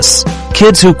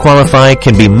Kids who qualify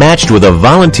can be matched with a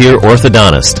volunteer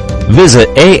orthodontist. Visit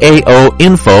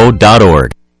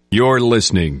aaoinfo.org. You're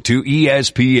listening to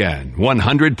ESPN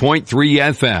 100.3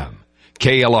 FM.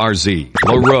 KLRZ,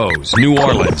 LaRose, New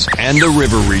Orleans, and the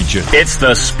River Region. It's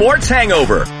the Sports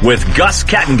Hangover with Gus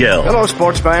Kattengill. Hello,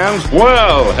 sports fans.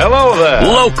 Well, hello there.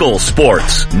 Local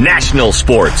sports, national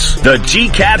sports. The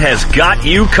GCAT has got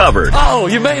you covered. Oh,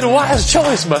 you made a wise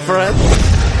choice, my friend.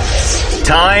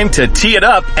 Time to tee it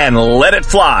up and let it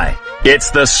fly. It's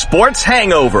the Sports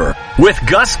Hangover with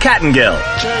Gus Kattengill.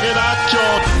 Check it out,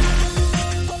 George.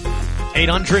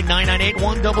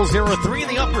 800-998-1003,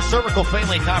 the Upper Cervical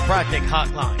Family Chiropractic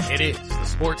Hotline. It is the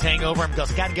Sports Hangover. I'm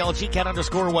Gus Kattengill,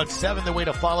 GCAT_17, the way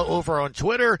to follow over on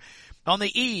Twitter on the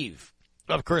eve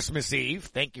of Christmas Eve.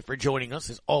 Thank you for joining us.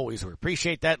 As always, we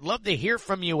appreciate that. Love to hear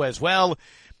from you as well.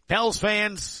 Pels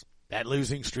fans, that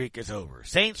losing streak is over.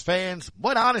 Saints fans,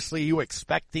 what honestly are you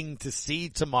expecting to see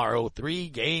tomorrow? 3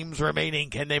 games remaining.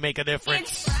 Can they make a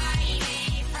difference?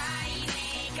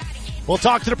 We'll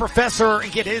talk to the professor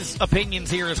and get his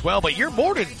opinions here as well, but you're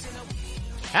more than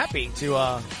happy to,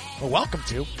 or welcome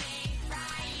to,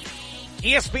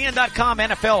 ESPN.com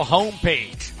NFL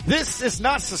homepage. This is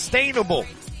not sustainable.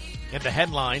 In the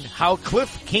headline, how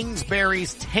Cliff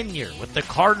Kingsbury's tenure with the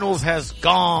Cardinals has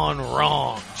gone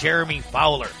wrong. Jeremy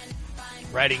Fowler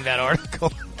writing that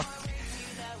article.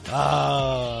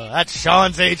 That's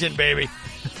Sean's agent, baby.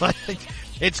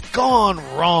 It's gone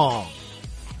wrong.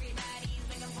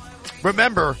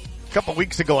 Remember, a couple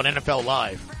weeks ago on NFL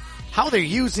Live, how they're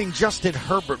using Justin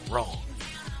Herbert wrong.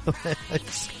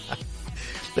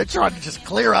 They're trying to just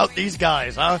clear out these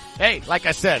guys, huh? Hey, like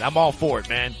I said, I'm all for it,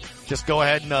 man. Just go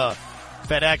ahead and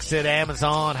FedEx it,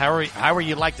 Amazon, however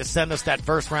you'd like to send us that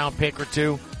first round pick or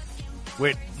two.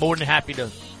 We're more than happy to,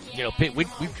 pick. We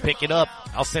pick it up.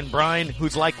 I'll send Brian,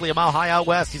 who's likely a mile high out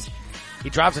west.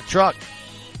 He drives a truck.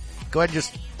 Go ahead and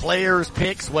just players,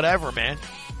 picks, whatever, man.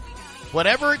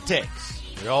 Whatever it takes,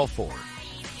 we're all for it.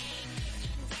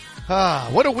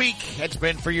 What a week it's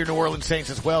been for your New Orleans Saints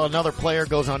as well. Another player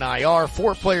goes on IR.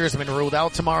 4 players have been ruled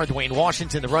out tomorrow. Dwayne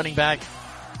Washington, the running back.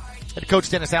 And Coach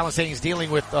Dennis Allen saying he's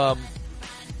dealing with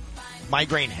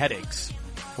migraine headaches,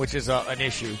 which is an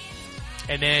issue.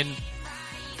 And then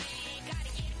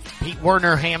Pete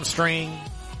Werner, hamstring.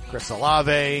 Chris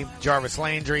Olave, Jarvis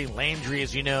Landry. Landry,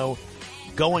 as you know,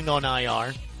 going on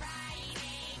IR.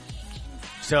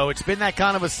 So it's been that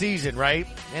kind of a season, right?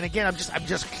 And again, I'm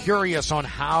just curious on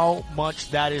how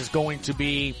much that is going to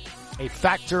be a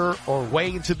factor or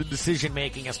weigh into the decision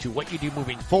making as to what you do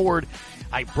moving forward.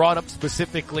 I brought up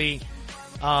specifically,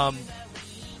 I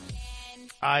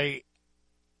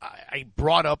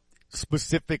brought up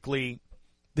specifically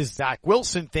this Zach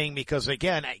Wilson thing because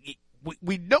again,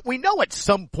 we know at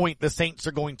some point the Saints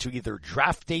are going to either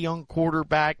draft a young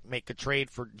quarterback, make a trade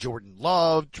for Jordan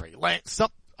Love, Trey Lance,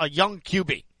 a young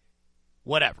QB,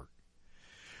 whatever.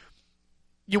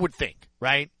 You would think,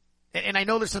 right? And I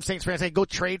know there's some Saints fans saying, go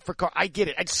trade for Carr. I get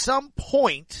it. At some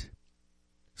point,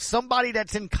 somebody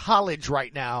that's in college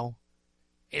right now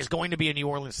is going to be a New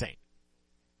Orleans Saint.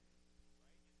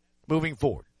 Moving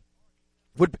forward.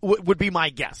 Would be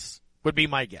my guess. Would be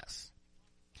my guess.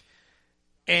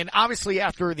 And obviously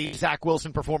after the Zach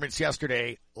Wilson performance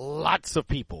yesterday, lots of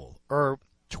people are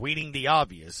tweeting the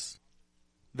obvious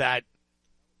that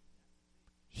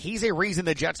he's a reason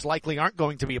the Jets likely aren't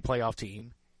going to be a playoff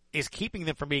team, is keeping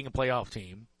them from being a playoff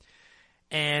team.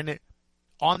 And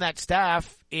on that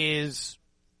staff is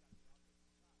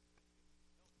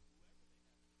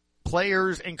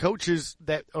players and coaches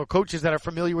that are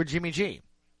familiar with Jimmy G.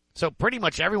 So pretty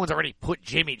much everyone's already put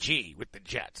Jimmy G with the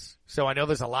Jets. So I know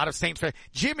there's a lot of Saints fans.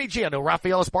 Jimmy G, I know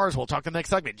Rafael Esparza, we'll talk in the next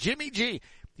segment. Jimmy G,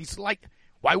 he's like,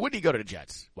 why wouldn't he go to the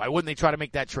Jets? Why wouldn't they try to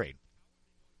make that trade?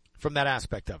 From that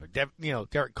aspect of it.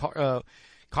 Derek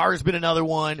Carr has been another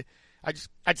one.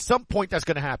 At some point that's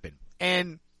going to happen.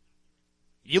 And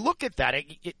you look at that,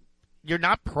 you're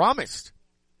not promised.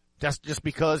 That's just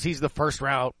because he's the first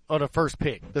round or the first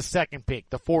pick, the second pick,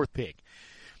 the fourth pick.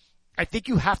 I think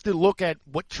you have to look at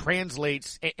what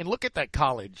translates and look at that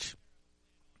college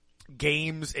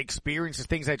games, experiences,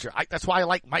 things like that. That's why I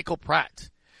like Michael Pratt.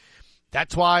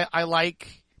 That's why I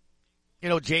like,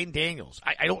 Jane Daniels.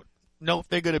 I don't know if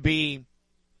they're going to be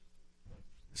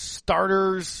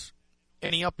starters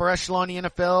in the upper echelon in the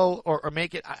NFL or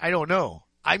make it. I don't know.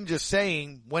 I'm just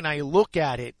saying when I look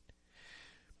at it,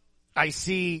 I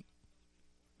see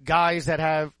guys that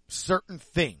have certain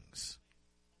things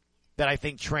that I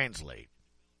think translate.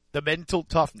 The mental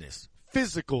toughness,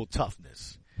 physical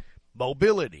toughness,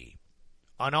 mobility,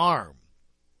 an arm,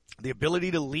 the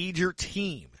ability to lead your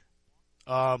team,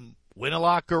 win a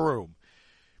locker room,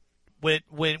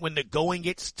 when the going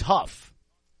gets tough,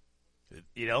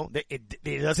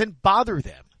 it doesn't bother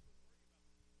them.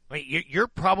 I mean, you're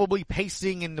probably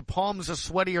pacing and the palms are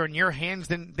sweatier in your hands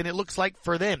than it looks like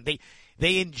for them.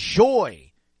 They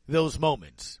enjoy those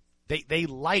moments. They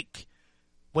like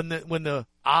when the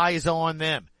eyes are on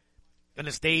them and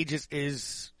the stage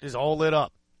is all lit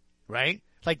up, right?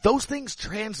 Like those things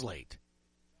translate.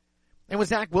 And with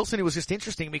Zach Wilson, it was just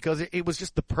interesting because it was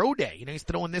just the pro day. He's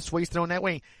throwing this way, he's throwing that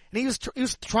way. And he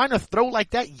was trying to throw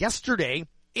like that yesterday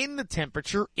in the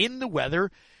temperature, in the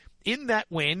weather, in that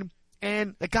wind.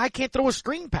 And the guy can't throw a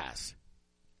screen pass.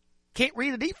 Can't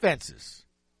read the defenses.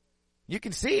 You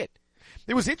can see it.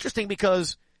 It was interesting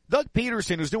because Doug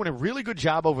Peterson, who's doing a really good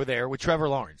job over there with Trevor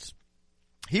Lawrence,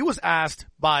 he was asked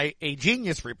by a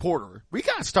Genius reporter, we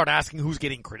got to start asking who's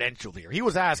getting credentialed here. He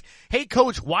was asked, hey,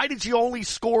 Coach, why did you only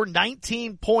score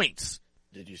 19 points?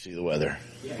 Did you see the weather?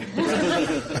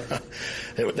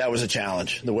 That was a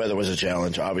challenge. The weather was a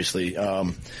challenge, obviously.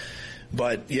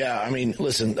 But, yeah, I mean,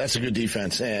 listen, that's a good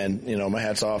defense. And, my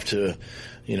hat's off to,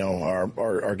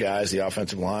 our guys, the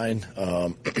offensive line.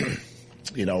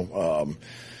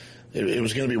 It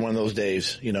was going to be one of those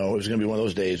days, It was going to be one of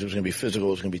those days. It was going to be physical.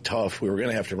 It was going to be tough. We were going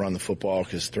to have to run the football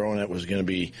because throwing it was going to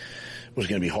be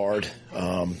hard.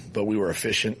 But we were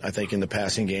efficient, I think, in the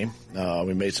passing game.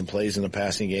 We made some plays in the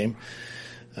passing game.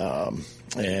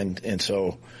 And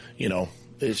so,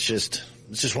 it's just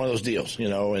one of those deals,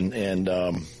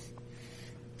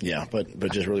 yeah,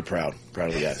 but just really proud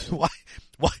of the guys.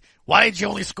 Why did you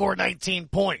only score 19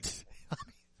 points?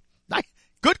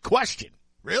 Good question.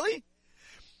 Really?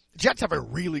 The Jets have a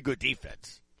really good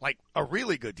defense. Like, a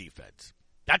really good defense.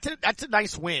 That's a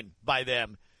nice win by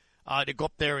them, to go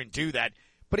up there and do that.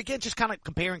 But again, just kind of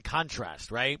compare and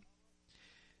contrast, right?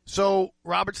 So,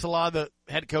 Robert Saleh, the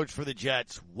head coach for the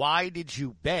Jets, why did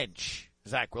you bench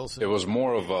Zach Wilson? It was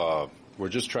more of we're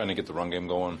just trying to get the run game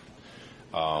going.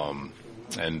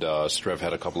 And Strev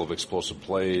had a couple of explosive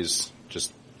plays,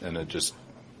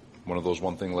 one of those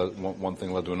one thing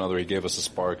led to another. He gave us a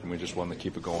spark, and we just wanted to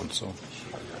keep it going. So,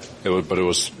 it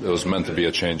was meant to be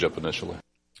a change up initially.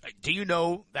 Do you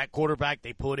know that quarterback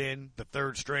they put in the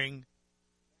third string?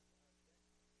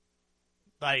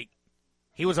 Like,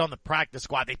 he was on the practice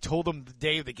squad. They told him the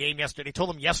day of the game yesterday. They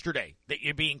told him yesterday that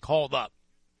you're being called up.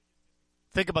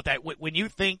 Think about that. When you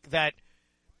think that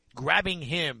grabbing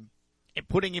him and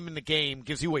putting him in the game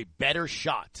gives you a better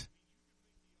shot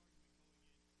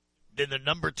than the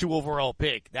number 2 overall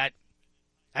pick, that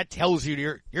tells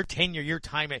you your tenure, your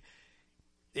time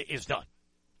is done.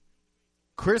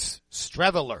 Chris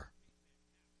Streveler.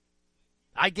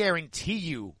 I guarantee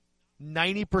you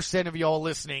 90% of y'all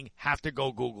listening have to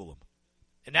go Google him.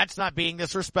 And that's not being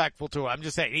disrespectful to him. I'm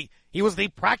just saying he was the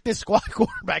practice squad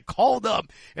quarterback called up.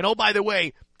 And oh, by the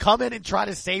way, come in and try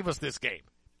to save us this game.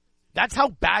 That's how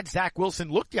bad Zach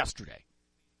Wilson looked yesterday.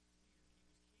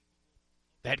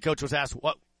 The head coach was asked,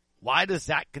 why does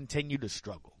Zach continue to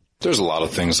struggle? There's a lot of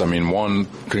things. I mean, one,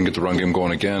 couldn't get the run game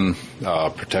going again.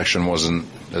 Protection wasn't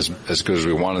as good as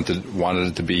we wanted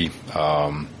it to be.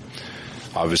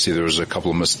 Obviously, there was a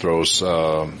couple of missed throws. It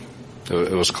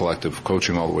was collective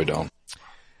coaching all the way down.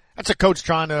 That's a coach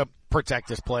trying to protect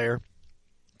his player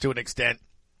to an extent.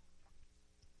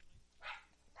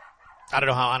 I don't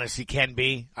know how honest he can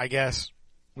be, I guess.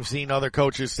 We've seen other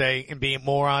coaches say and being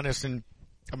more honest, and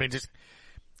I mean, it's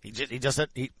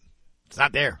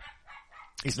not there.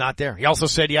 He's not there. He also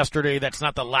said yesterday that's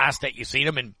not the last that you've seen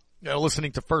him, and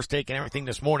listening to First Take and everything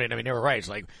this morning, I mean, they were right. It's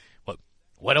like,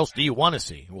 what else do you want to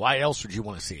see? Why else would you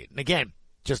want to see it? And again,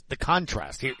 just the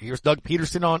contrast. Here's Doug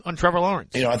Peterson on Trevor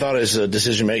Lawrence. I thought his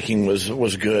decision making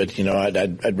was good.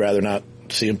 I'd rather not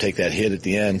see him take that hit at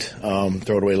the end,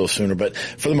 throw it away a little sooner. But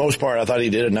for the most part, I thought he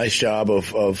did a nice job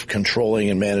of controlling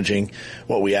and managing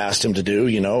what we asked him to do.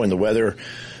 And the weather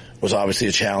was obviously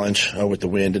a challenge with the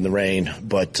wind and the rain.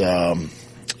 But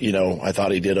I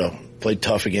thought he played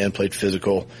tough again, played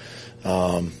physical,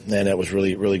 and that was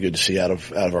really, really good to see out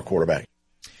of our quarterback.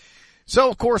 So,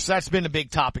 of course, that's been a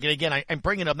big topic. And again, I'm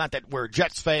bringing up not that we're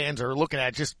Jets fans or looking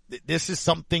at, just this is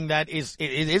something that is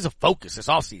a focus this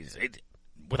offseason.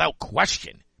 Without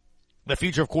question, the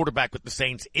future of quarterback with the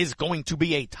Saints is going to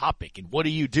be a topic. And what do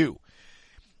you do?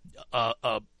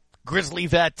 A Grizzly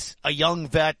vet, a young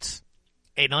vet,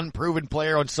 an unproven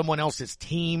player on someone else's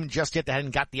team just yet that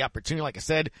hadn't got the opportunity. Like I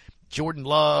said, Jordan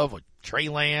Love or Trey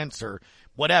Lance or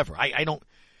whatever. I don't,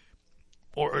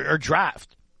 or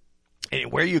draft. And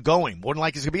where are you going? More than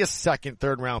likely it's going to be a second,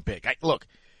 third round pick. Look,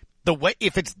 the way,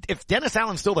 if Dennis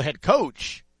Allen's still the head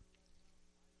coach,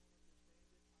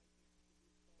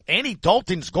 Andy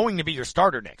Dalton's going to be your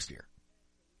starter next year.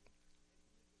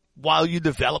 while you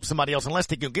develop somebody else, unless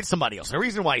they can get somebody else. And the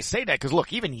reason why I say that, because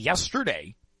look, even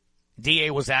yesterday,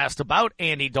 DA was asked about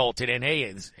Andy Dalton, and hey,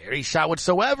 is there any shot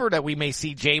whatsoever that we may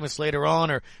see Jameis later on,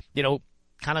 or,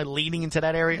 kind of leading into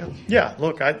that area? Yeah,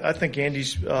 look, I think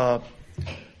Andy's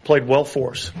played well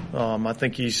for us. I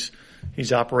think he's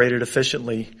operated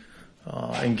efficiently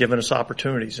and given us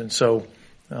opportunities, and so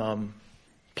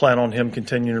plan on him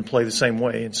continuing to play the same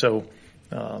way. And so,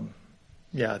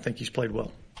 I think he's played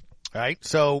well. All right,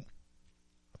 so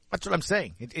that's what I'm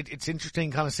saying. It's interesting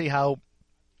to kind of see how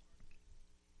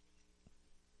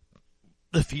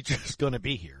the future is going to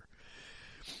be here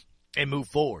and move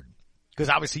forward. Because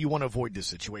obviously you want to avoid this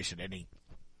situation at any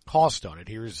cost on it.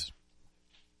 Here's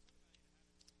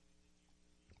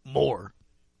more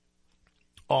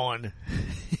on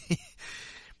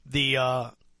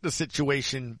the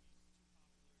situation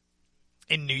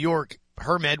in New York.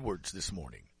 Herm Edwards this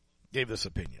morning gave this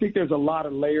opinion. I think there's a lot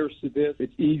of layers to this.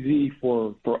 It's easy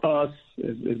for us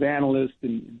as analysts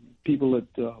and people that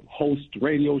host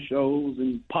radio shows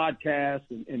and podcasts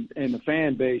and the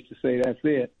fan base to say that's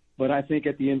it. But I think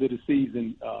at the end of the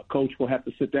season, Coach will have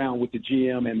to sit down with the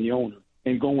GM and the owner.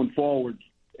 And going forward,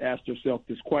 ask yourself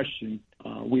this question.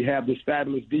 We have this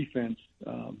fabulous defense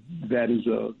that is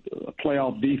a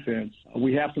playoff defense.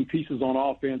 We have some pieces on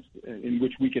offense in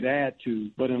which we could add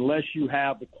to. But unless you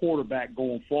have the quarterback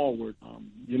going forward,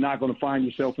 you're not going to find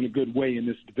yourself in a good way in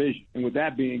this division. And with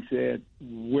that being said,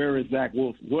 where is Zach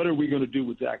Wilson? What are we going to do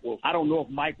with Zach Wilson? I don't know if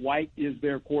Mike White is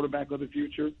their quarterback of the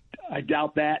future. I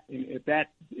doubt that. And if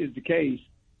that is the case,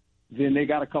 then they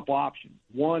got a couple options.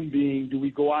 One being, do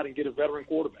we go out and get a veteran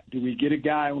quarterback? Do we get a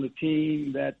guy on the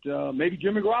team that maybe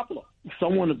Jimmy Garoppolo,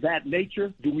 someone of that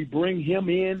nature? Do we bring him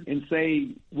in and say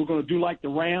we're going to do like the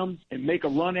Rams and make a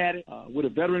run at it with a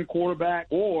veteran quarterback?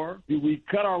 Or do we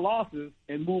cut our losses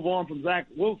and move on from Zach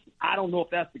Wilson? I don't know if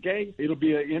that's the case. It'll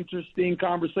be an interesting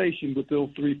conversation with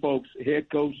those three folks, head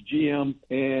coach, GM,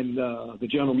 and the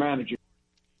general manager.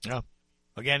 Yeah,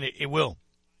 again, it will.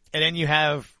 And then you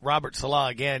have Robert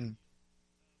Saleh again.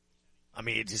 I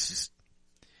mean, it's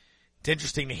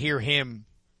interesting to hear him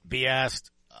be asked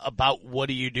about what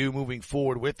do you do moving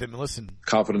forward with him. And listen,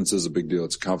 confidence is a big deal.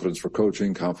 It's confidence for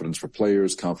coaching, confidence for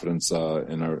players, confidence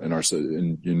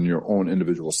in your own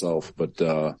individual self. But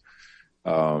I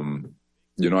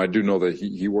do know that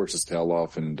he works his tail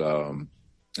off, and I'm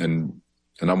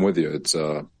with you. It's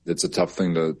a tough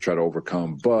thing to try to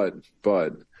overcome, but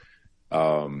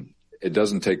it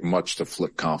doesn't take much to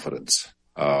flip confidence.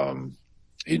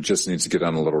 He just needs to get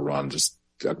on a little run. Just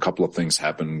a couple of things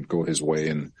happen, go his way,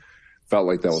 and felt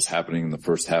like that was happening in the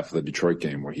first half of the Detroit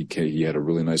game, where he had a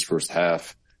really nice first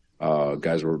half. There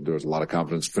was a lot of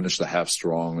confidence. Finished the half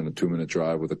strong in a 2-minute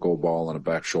drive with a goal ball on a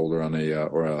back shoulder on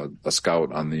a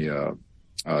scout on the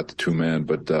 2-man.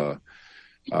 But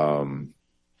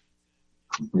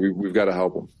we've got to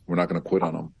help him. We're not going to quit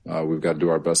on him. We've got to do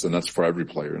our best, and that's for every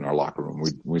player in our locker room.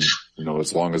 We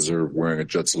as long as they're wearing a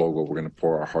Jets logo, we're going to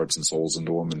pour our hearts and souls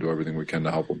into them and do everything we can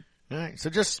to help them. All right. So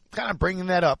just kind of bringing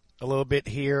that up a little bit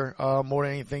here, more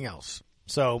than anything else.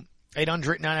 So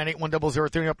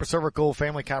 800-998-1003 Upper Cervical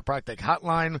Family Chiropractic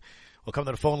Hotline. We'll come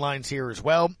to the phone lines here as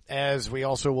well, as we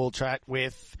also will chat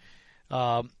with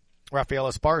Rafael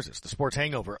Esparza, the Sports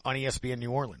Hangover on ESPN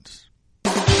New Orleans.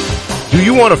 Do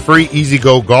you want a free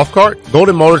EasyGo golf cart?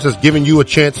 Golden Motors has given you a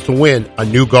chance to win a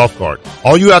new golf cart.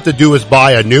 All you have to do is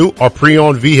buy a new or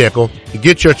pre-owned vehicle to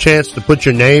get your chance to put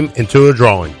your name into a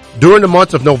drawing. During the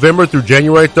months of November through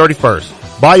January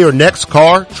 31st, buy your next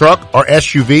car, truck, or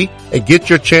SUV and get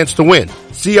your chance to win.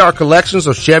 See our collections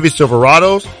of Chevy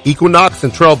Silverados, Equinox,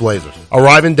 and Trailblazers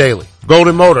arriving daily.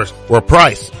 Golden Motors, where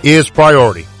price is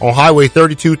priority. On Highway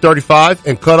 3235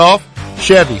 and Cutoff,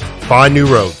 Chevy, find new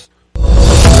roads.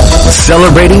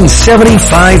 Celebrating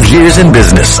 75 years in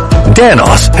business,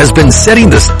 Danos has been setting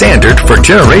the standard for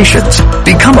generations.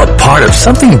 Become a part of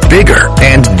something bigger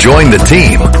and join the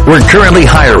team. We're currently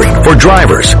hiring for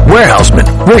drivers, warehousemen,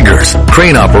 riggers,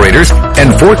 crane operators,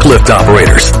 and forklift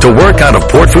operators to work out of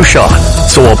Port Fourchon.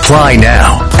 So apply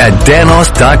now at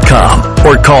Danos.com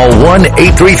or call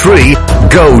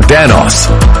 1-833-GO-DANOS.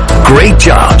 Great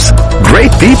jobs,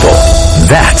 great people.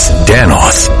 That's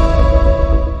Danos.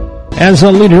 As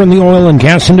a leader in the oil and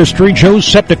gas industry, Joe's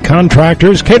Septic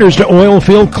Contractors caters to oil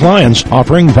field clients,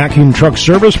 offering vacuum truck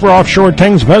service for offshore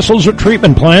tanks, vessels, or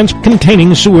treatment plants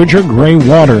containing sewage or gray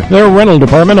water. Their rental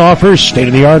department offers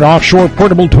state-of-the-art offshore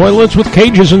portable toilets with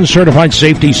cages and certified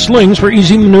safety slings for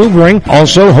easy maneuvering,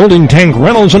 also holding tank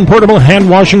rentals and portable hand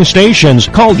washing stations.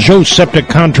 Call Joe's Septic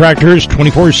Contractors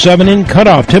 24/7 in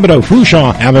Cutoff, Thibodaux,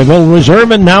 Fourchon, Abbeville Reserve,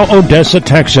 and now Odessa,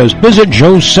 Texas. Visit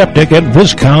Joe's Septic at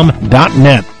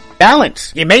viscom.net.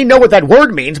 Balance. You may know what that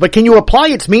word means, but can you apply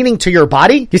its meaning to your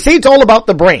body? You see, it's all about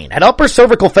the brain. At Upper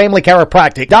Cervical Family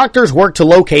Chiropractic, doctors work to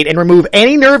locate and remove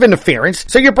any nerve interference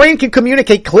so your brain can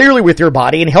communicate clearly with your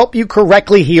body and help you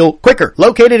correctly heal quicker.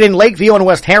 Located in Lakeview and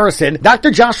West Harrison,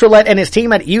 Dr. Josh Roulette and his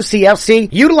team at UCFC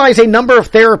utilize a number of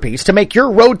therapies to make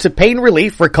your road to pain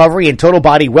relief, recovery, and total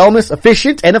body wellness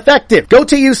efficient and effective. Go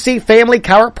to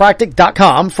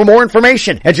UCFamilyChiropractic.com for more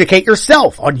information. Educate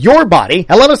yourself on your body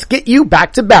and let us get you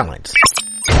back to balance.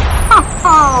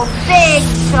 Oh, big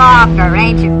talker,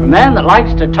 ain't you? A man that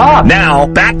likes to talk. Now,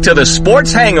 back to the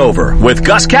Sports Hangover with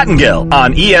Gus Kattengill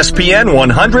on ESPN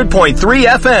 100.3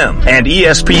 FM and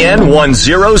ESPN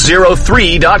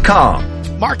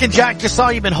 1003.com. Mark and Jack, just saw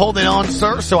you've been holding on,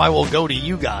 sir, so I will go to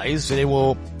you guys, and it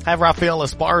will have Rafael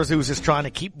Esparza, who's just trying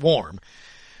to keep warm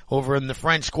over in the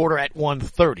French Quarter at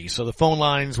 1:30. So the phone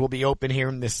lines will be open here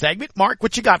in this segment. Mark,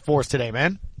 what you got for us today,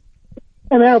 man?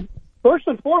 Hey, man, first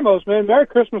and foremost, man, Merry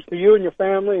Christmas to you and your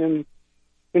family and,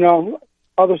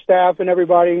 other staff and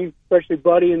everybody, especially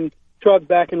Buddy and Chuck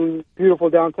back in beautiful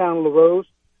downtown La Rose.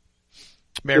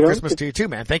 Merry Christmas to you too,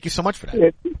 man. Thank you so much for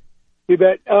that. You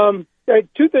bet.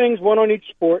 Two things, one on each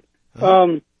sport. Dude,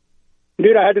 I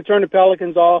had to turn the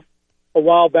Pelicans off a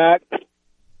while back.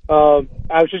 I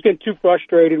was just getting too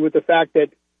frustrated with the fact that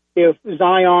if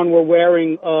Zion were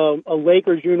wearing a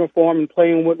Lakers uniform and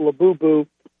playing with Labubu,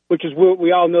 which is what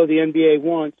we all know the NBA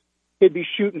wants, he'd be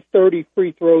shooting 30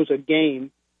 free throws a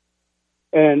game.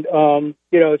 And,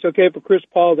 it's okay for Chris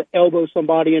Paul to elbow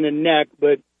somebody in the neck,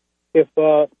 but if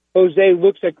Jose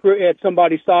looks at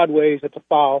somebody sideways, it's a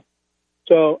foul.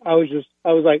 So I was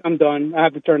like, I'm done. I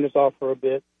have to turn this off for a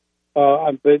bit.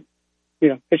 But,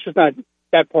 it's just not,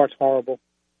 that part's horrible.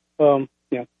 But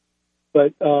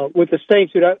with the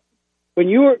Saints, dude, when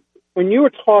you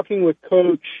were talking with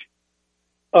Coach,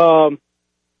 doggone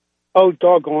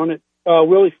it,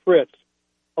 Willie Fritz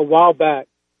a while back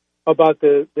about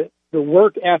the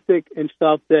work ethic and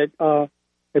stuff that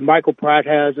Michael Pratt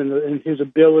has and his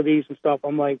abilities and stuff.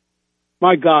 I'm like,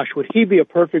 my gosh, would he be a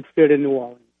perfect fit in New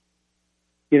Orleans?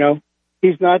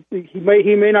 He's not. He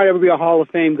may not ever be a Hall of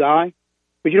Fame guy,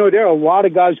 but there are a lot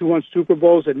of guys who won Super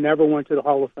Bowls that never went to the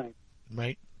Hall of Fame.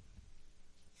 Right.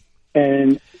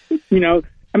 And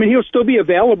he'll still be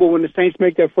available when the Saints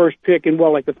make their first pick in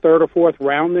the third or fourth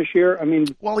round this year.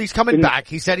 Well, he's coming back.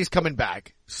 He said he's coming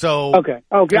back. So okay.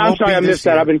 I'm sorry I missed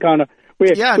that. I've been kind of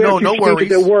no worries.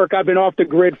 At work, I've been off the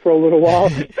grid for a little while.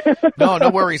 No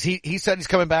worries. He said he's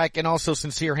coming back, and also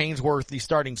Sincere Haynesworth, the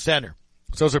starting center.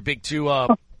 So those are big two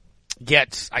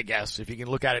gets, I guess, if you can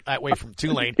look at it that way from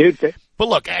Tulane. But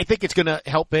look, I think it's going to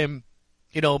help him,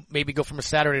 maybe go from a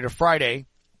Saturday to Friday.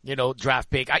 Draft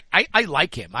pick. I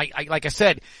like him. I like I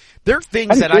said, there are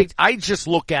things that I just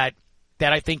look at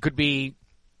that I think could be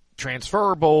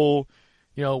transferable,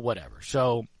 whatever.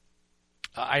 So,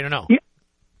 I don't know. Yeah.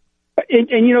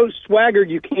 And swagger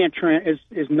you can't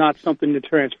is not something to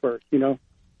transfer, It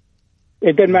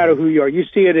doesn't matter who you are. You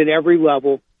see it at every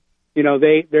level.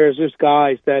 There's just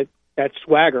guys that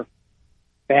swagger.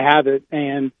 They have it.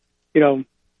 And,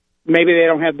 maybe they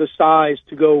don't have the size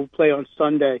to go play on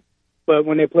Sunday. But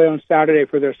when they play on Saturday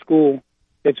for their school,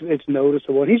 it's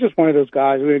noticeable. And he's just one of those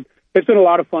guys. It's been a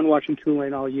lot of fun watching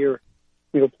Tulane all year,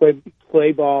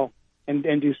 play ball and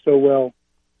do so well.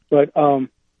 But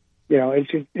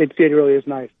it really is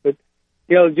nice. But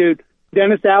dude,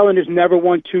 Dennis Allen has never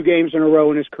won 2 games in a row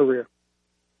in his career.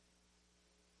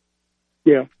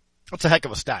 Yeah, that's a heck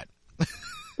of a stat.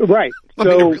 Right.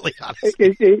 So really honest.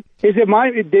 They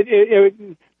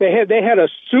had a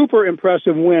super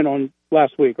impressive win on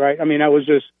last week, right? That was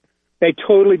just, they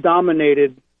totally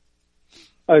dominated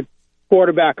a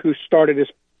quarterback who started his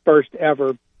first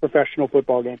ever professional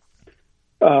football game.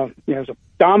 It was a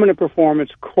dominant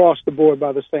performance across the board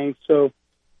by the Saints. So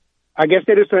I guess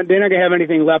they're not going to have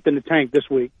anything left in the tank this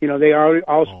week. They are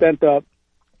all spent up.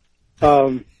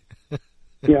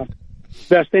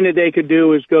 Best thing that they could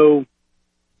do is go,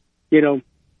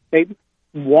 they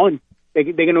won. They're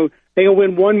gonna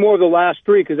win one more of the last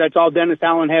 3 because that's all Dennis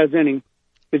Allen has in him,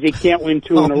 because he can't win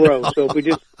 2 in a row. So if we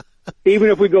just, even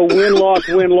if we go win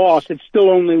loss, it's still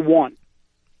only 1.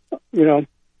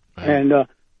 And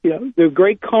the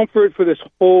great comfort for this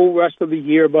whole rest of the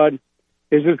year, bud,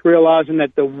 is just realizing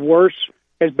that the worst,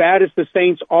 as bad as the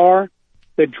Saints are,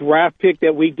 the draft pick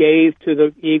that we gave to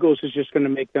the Eagles is just going to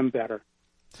make them better.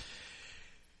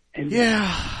 And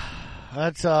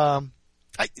that's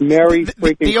Merry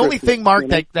freaking the only Christmas, thing, Mark,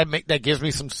 that gives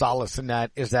me some solace in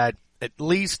that is that at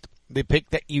least the pick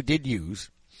that you did use,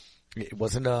 it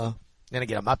wasn't and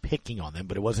again, I'm not picking on them,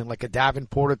 but it wasn't like a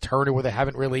Davenport or Turner where they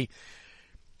haven't really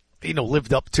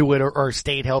lived up to it or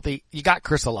stayed healthy. You got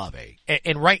Chris Olave.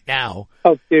 And right now,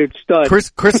 oh, dude, stud.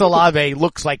 Chris Olave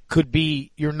looks like could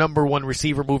be your number one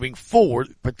receiver moving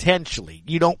forward, potentially.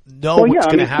 You don't know what's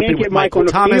going to happen with Michael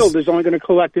Thomas. Field is only going to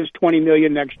collect his $20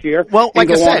 million next year. Well, like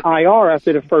and go I said, on IR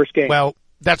after the first game. Well,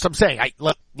 that's what I'm saying.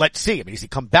 Let's see. I mean, does he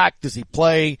come back? Does he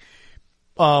play?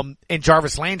 And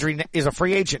Jarvis Landry is a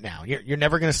free agent now. You're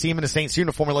never going to see him in a Saints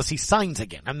uniform unless he signs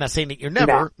again. I'm not saying that you're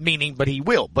never, meaning, but he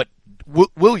will. But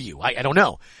will you? I don't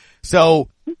know. So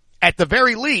at the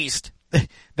very least,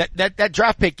 that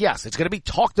draft pick, yes, it's going to be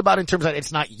talked about in terms of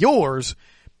it's not yours,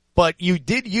 but you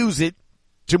did use it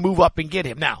to move up and get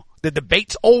him. Now, the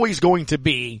debate's always going to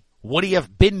be, would he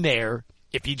have been there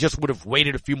if he just would have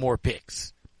waited a few more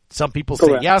picks? Some people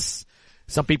say yes.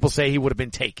 Some people say he would have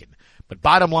been taken. But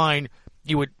bottom line,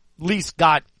 you would at least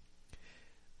got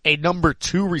a number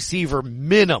 2 receiver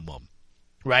minimum,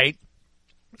 right?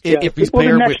 Yeah. If he's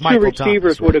paired with Michael Thomas. The next 2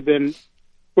 receivers Thomas,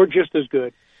 were just as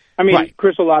good. I mean,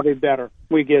 Chris Olave better.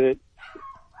 We get it.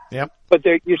 Yep. But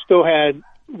you still had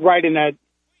right in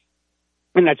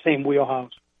that same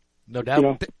wheelhouse. No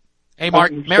doubt. Hey,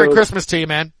 Mark, Merry Christmas to you,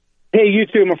 man. Hey, you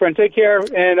too, my friend. Take care,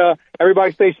 and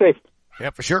everybody stay safe.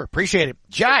 Yeah, for sure. Appreciate it.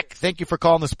 Jack, thank you for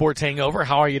calling the Sports Hangover.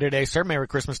 How are you today, sir? Merry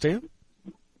Christmas to you.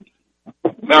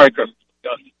 Merry Christmas,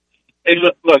 Gus. Hey,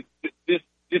 look, this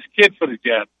kid for the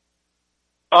Jets.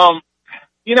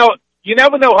 You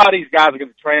never know how these guys are going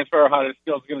to transfer, how their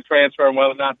skills are going to transfer, and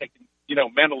whether or not they can,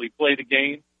 mentally play the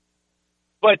game.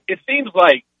 But it seems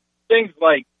like things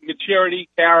like maturity,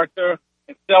 character,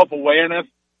 and self-awareness,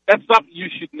 that's something you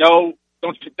should know,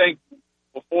 don't you think,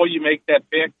 before you make that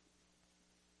pick?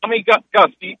 I mean,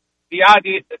 Gus, the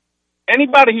idea,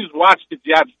 anybody who's watched the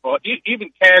Jets,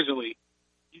 even casually,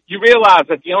 you realize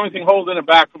that the only thing holding him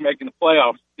back from making the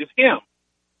playoffs is him.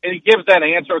 And he gives that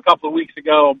answer a couple of weeks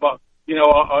ago about,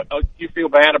 you feel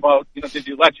bad about, did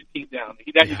you let your team down?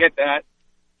 You get that.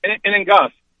 And then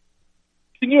Gus,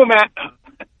 can you imagine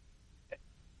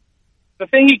the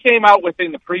thing he came out with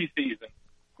in the preseason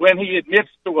when he admits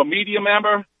to a media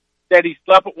member that he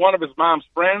slept with one of his mom's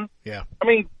friends? Yeah. I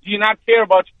mean, do you not care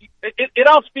about it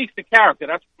all speaks to character.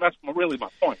 That's really my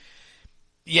point.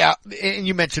 Yeah, and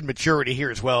you mentioned maturity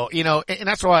here as well. And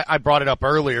that's why I brought it up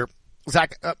earlier.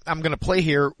 Zach, I'm going to play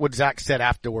here what Zach said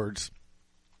afterwards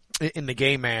in the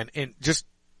game, man. And just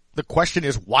the question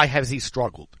is, why has he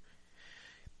struggled?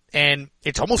 And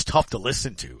it's almost tough to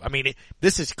listen to. I mean,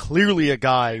 this is clearly a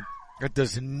guy that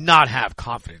does not have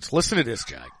confidence. Listen to this,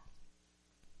 Jack.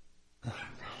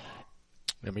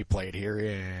 Let me play it here,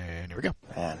 and here we go.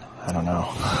 Man, I don't know.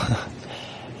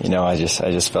 I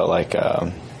just felt like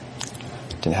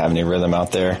didn't have any rhythm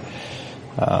out there.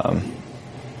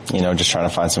 Just trying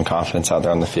to find some confidence out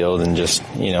there on the field and just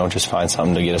find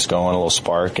something to get us going, a little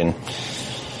spark, and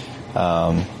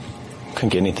couldn't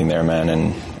get anything there, man.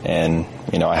 And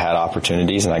I had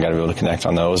opportunities, and I got to be able to connect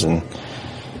on those, and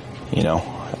we're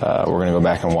going to go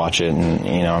back and watch it,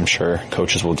 and I'm sure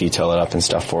coaches will detail it up and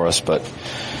stuff for us, but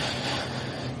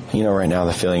right now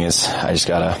the feeling is I just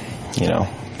gotta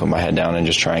put my head down and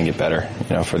just try and get better,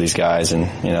 for these guys. And,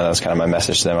 that's kind of my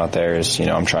message to them out there is,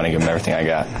 I'm trying to give them everything I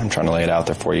got. I'm trying to lay it out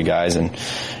there for you guys, and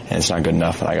it's not good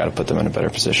enough, and I got to put them in a better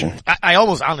position. I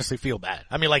almost honestly feel bad.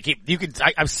 I mean, like,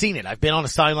 I've seen it. I've been on the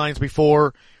sidelines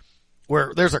before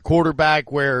where there's a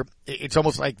quarterback where it's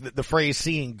almost like the phrase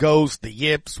seeing ghosts, the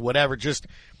yips, whatever, just,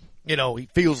 he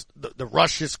feels the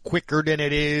rush is quicker than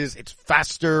it is. It's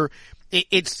faster.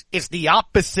 It's the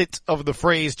opposite of the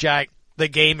phrase, Jack. The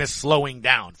game is slowing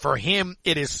down. For him,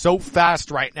 it is so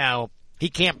fast right now, he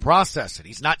can't process it.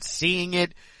 He's not seeing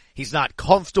it. He's not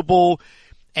comfortable.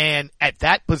 And at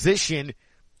that position,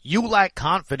 you lack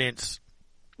confidence.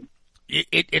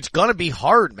 It's gonna be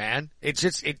hard, man. It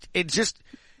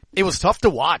was tough to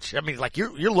watch. I mean, like,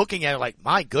 you're looking at it like,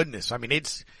 my goodness. I mean,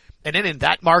 and then in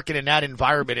that market, in that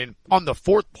environment, and on the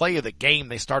 4th play of the game,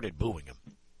 they started booing him.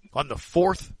 On the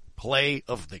 4th play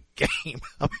of the game.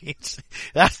 I mean,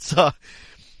 that's tough.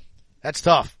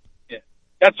 Yeah,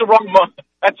 that's the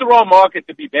wrong market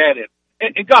to be bad in.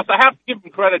 And Gus, I have to give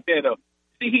him credit there, though.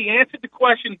 See, he answered the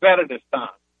question better this time.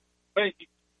 But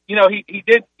he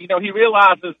did. He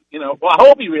realizes. Well, I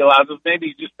hope he realizes. Maybe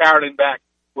he's just parroting back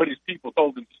what his people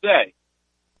told him to say.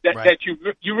 That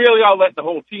you really are letting the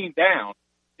whole team down.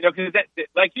 Because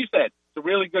like you said, it's a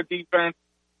really good defense.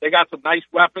 They got some nice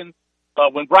weapons.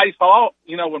 When Bryce Hall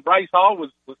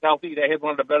was healthy, they had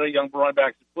one of the better young running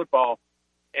backs in football.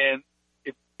 And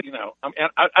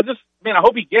I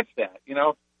hope he gets that.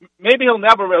 Maybe he'll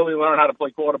never really learn how to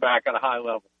play quarterback at a high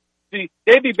level. See,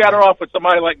 they'd be better off with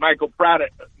somebody like Michael Pratt.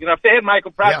 If they had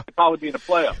Michael Pratt, they'd probably be in the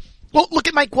playoffs. Well, look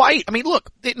at Mike White. I mean, look,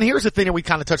 and here's the thing that we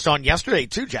kind of touched on yesterday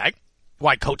too, Jack.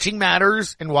 Why coaching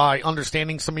matters and why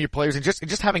understanding some of your players and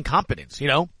just having competence,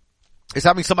 is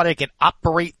having somebody that can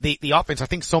operate the offense. I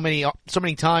think so many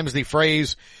times the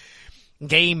phrase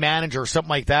game manager or something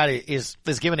like that is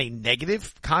given a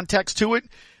negative context to it.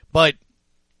 But,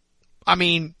 I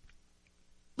mean,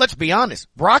 let's be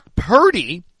honest. Brock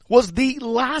Purdy was the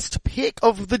last pick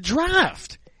of the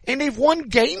draft. And they've won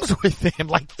games with him.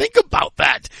 Like, think about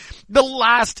that. The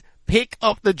last pick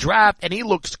of the draft, and he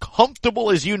looks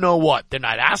comfortable as you know what. They're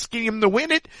not asking him to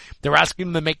win it. They're asking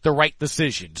him to make the right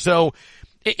decision. So,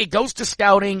 it goes to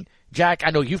scouting. Jack,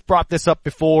 I know you've brought this up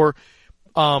before,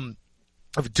 of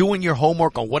doing your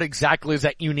homework on what exactly is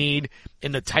that you need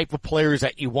and the type of players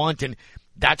that you want. And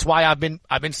that's why I've been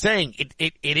saying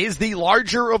it is the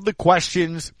larger of the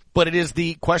questions, but it is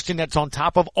the question that's on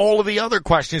top of all of the other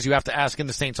questions you have to ask in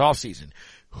the Saints offseason.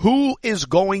 Who is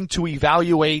going to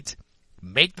evaluate,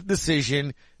 make the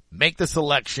decision, make the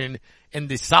selection, and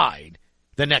decide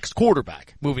the next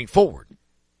quarterback moving forward?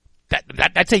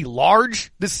 That's a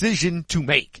large decision to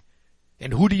make.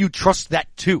 And who do you trust that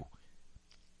to?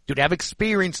 Do they have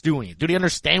experience doing it? Do they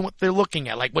understand what they're looking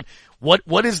at? Like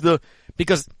what is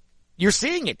because you're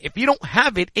seeing it. If you don't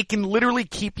have it, it can literally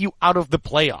keep you out of the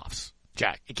playoffs,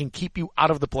 Jack. It can keep you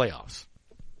out of the playoffs.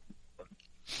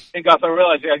 And Gus, I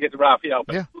realize you got to get to Raphael,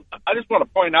 but yeah. I just want to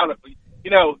point out,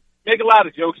 make a lot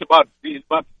of jokes about the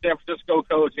San Francisco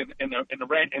coach and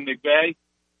McVay.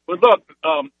 But look,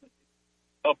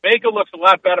 Baker looks a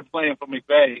lot better playing for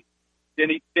McVay than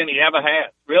he ever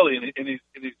has, really, in his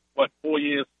 4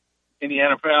 years in the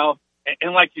NFL.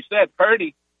 And like you said,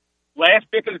 Purdy, last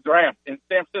pick of the draft, and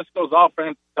San Francisco's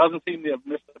offense doesn't seem to have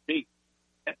missed a beat.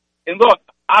 And look,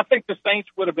 I think the Saints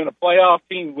would have been a playoff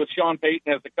team with Sean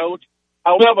Payton as the coach.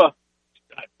 However,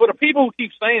 for the people who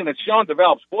keep saying that Sean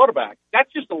develops quarterbacks,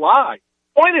 that's just a lie.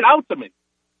 Point it out to me.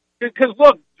 Because,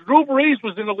 look, Drew Brees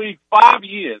was in the league 5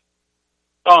 years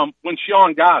when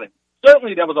Sean got him.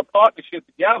 Certainly there was a partnership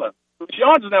together, but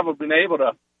Sean's never been able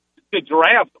to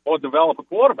draft or develop a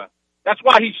quarterback. That's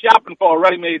why he's shopping for a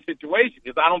ready-made situation,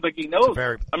 because I don't think he knows.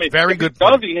 Very good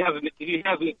point. He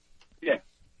hasn't, yeah.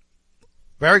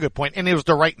 Very good point. And it was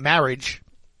the right marriage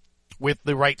with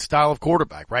the right style of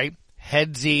quarterback, right?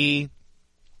 Headsy,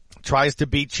 tries to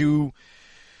beat you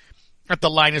at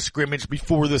the line of scrimmage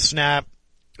before the snap,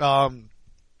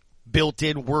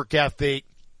 built-in work ethic.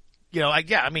 You're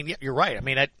right. I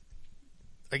mean,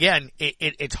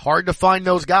 it's hard to find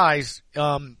those guys,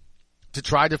 to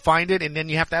try to find it, and then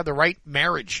you have to have the right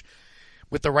marriage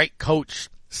with the right coach,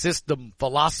 system,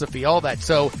 philosophy, all that.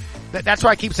 So that's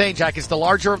why I keep saying, Jack, it's the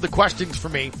larger of the questions for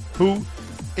me. Who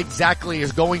exactly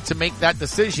is going to make that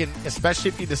decision, especially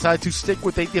if you decide to stick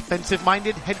with a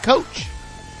defensive-minded head coach?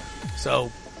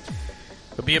 So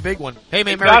it'll be a big one. Hey,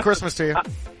 man, Merry Christmas to you.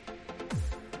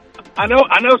 I know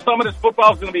some of this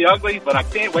football is going to be ugly, but I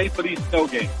can't wait for these snow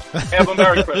games. Have a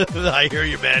Merry Christmas. I hear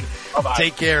you, man. Bye-bye.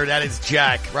 Take care. That is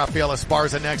Jack. Raphael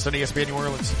Esparza next on ESPN New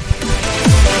Orleans.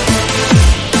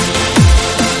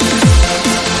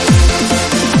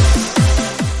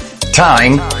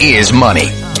 Time is money.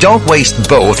 Don't waste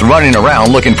both running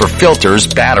around looking for filters,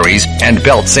 batteries, and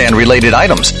belt sand related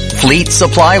items. Fleet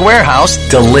Supply Warehouse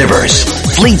delivers.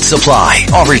 Fleet Supply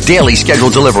offers daily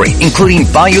scheduled delivery, including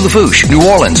Bayou Lafourche, New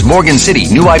Orleans, Morgan City,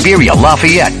 New Iberia,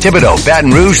 Lafayette, Thibodeau,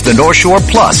 Baton Rouge, the North Shore,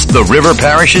 plus the river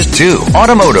parishes too.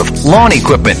 Automotive, lawn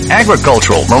equipment,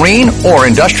 agricultural, marine, or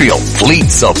industrial. Fleet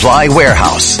Supply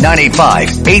Warehouse,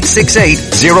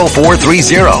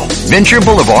 985-868-0430. Venture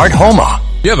Boulevard, Houma.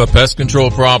 You have a pest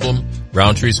control problem?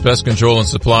 Roundtree's Pest Control and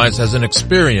Supplies has an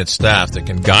experienced staff that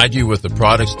can guide you with the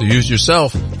products to use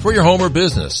yourself for your home or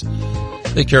business.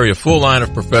 They carry a full line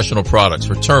of professional products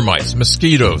for termites,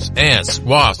 mosquitoes, ants,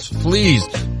 wasps, fleas,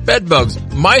 bed bugs,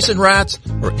 mice and rats,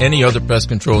 or any other pest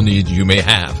control needs you may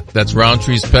have. That's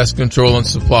Roundtree's Pest Control and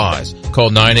Supplies. Call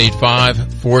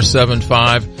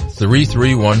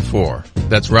 985-475-3314.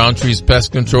 That's Roundtree's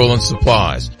Pest Control and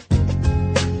Supplies.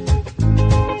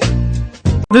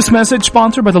 This message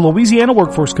sponsored by the Louisiana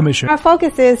Workforce Commission. Our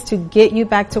focus is to get you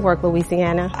back to work,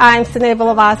 Louisiana. I'm Sinead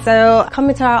Villavaso. Come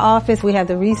into our office. We have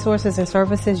the resources and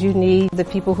services you need. The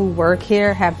people who work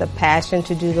here have the passion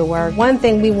to do the work. One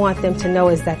thing we want them to know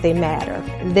is that they matter.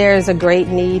 There's a great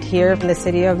need here in the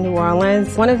city of New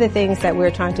Orleans. One of the things that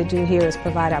we're trying to do here is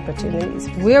provide opportunities.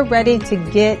 We're ready to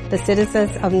get the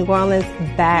citizens of New Orleans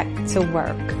back to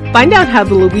work. Find out how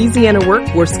the Louisiana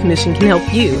Workforce Commission can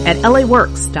help you at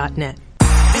laworks.net.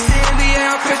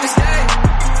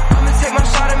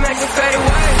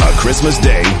 A Christmas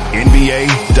Day NBA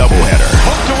doubleheader.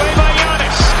 Poked away by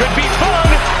Giannis. Could be fun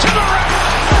to the rack.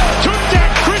 Took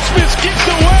that Christmas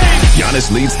Giannis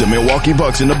leads the Milwaukee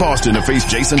Bucks into Boston to face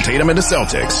Jason Tatum and the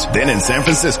Celtics. Then in San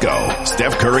Francisco,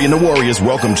 Steph Curry and the Warriors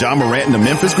welcome Ja Morant and the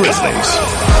Memphis Grizzlies.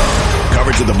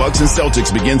 Coverage of the Bucks and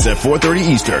Celtics begins at 4:30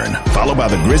 Eastern, followed by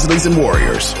the Grizzlies and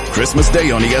Warriors. Christmas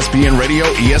Day on ESPN Radio,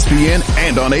 ESPN,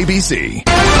 and on ABC.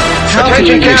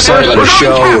 Attention, campers, a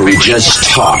show where we just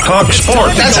talk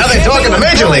sports. That's how they talk in the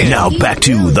Major League. Now back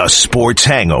to the Sports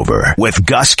Hangover with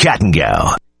Gus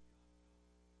Kattengell.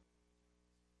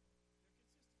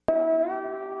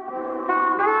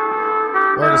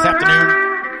 Or this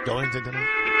afternoon, going to dinner.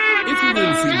 If you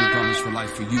really feel the promise for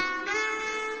life for you.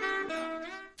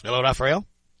 Hello, Rafael.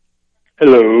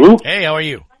 Hello. Hey, how are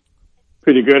you?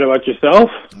 Pretty good. How about yourself?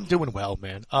 I'm doing well,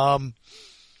 man.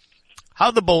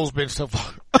 How the Bulls been so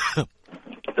far?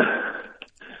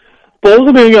 Bulls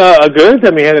have been good.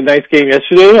 I mean, had a nice game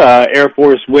yesterday. Air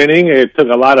Force winning. It took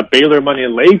a lot of Baylor money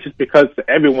late just because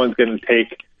everyone's going to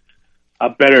take a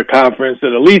better conference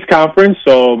than the least conference.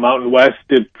 So Mountain West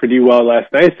did pretty well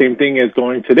last night. Same thing as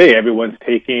going today. Everyone's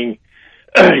taking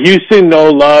Houston. No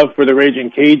love for the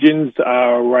Raging Cajuns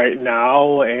right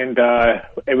now, and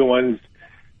everyone's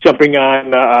jumping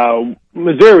on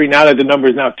Missouri now that the number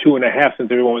is now 2.5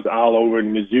 since everyone was all over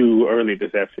Mizzou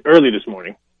early this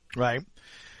morning. Right.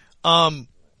 Were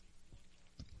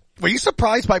you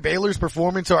surprised by Baylor's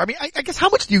performance? Or I guess how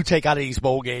much do you take out of these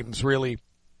bowl games, really?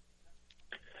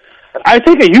 I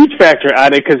take a huge factor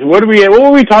out of it because what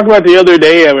were we talking about the other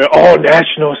day?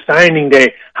 National Signing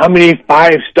Day. How many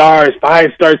 5 stars?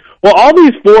 Well, all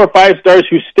these 4 or 5 stars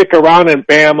who stick around in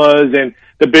Bama's and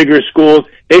the bigger schools,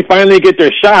 they finally get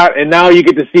their shot, and now you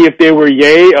get to see if they were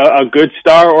a good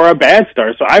star or a bad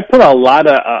star. So I put a lot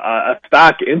of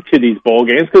stock into these bowl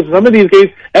games because some of these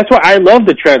games, that's why I love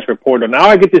the transfer portal. Now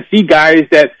I get to see guys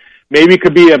that maybe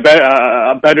could be a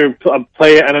better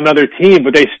play on another team,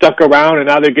 but they stuck around and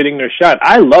now they're getting their shot.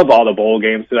 I love all the bowl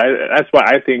games. That's why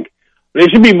I think there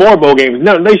should be more bowl games.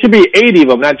 No, there should be 80 of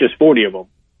them, not just 40 of them.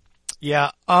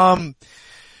 Yeah.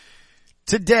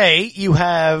 Today you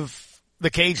have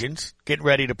the Cajuns getting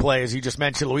ready to play, as you just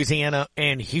mentioned, Louisiana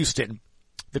and Houston.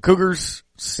 The Cougars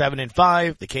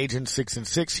 7-5, the Cajuns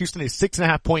 6-6. Houston is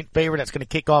 6.5 point favorite. That's going to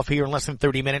kick off here in less than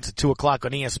 30 minutes at 2:00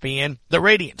 on ESPN. The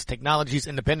Radiance Technologies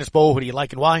Independence Bowl. Who do you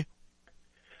like and why?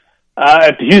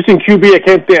 At the Houston QB, I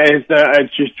can't think. I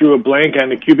just drew a blank on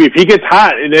the QB. If he gets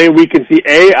hot, then we can see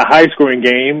a high scoring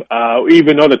game,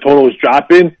 even though the total is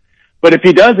dropping. But if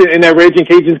he doesn't, and that Raging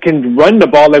Cajuns can run the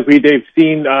ball like they've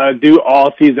seen do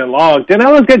all season long, then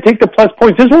I was going to take the plus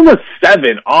points. This one was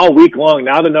 7 all week long.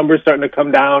 Now the number's starting to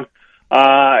come down,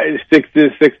 6 to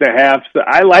 6.5. So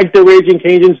I like the Raging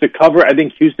Cajuns to cover. I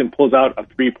think Houston pulls out a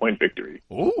 3-point victory.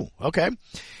 Ooh, okay.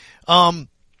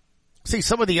 See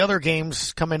some of the other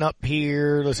games coming up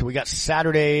here. Listen, we got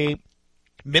Saturday,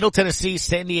 Middle Tennessee,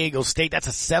 San Diego State. That's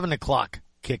a 7:00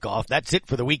 kickoff. That's it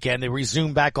for the weekend. They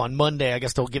resume back on Monday. I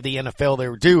guess they'll give the NFL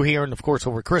their due here and of course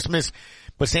over Christmas.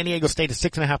 But San Diego State is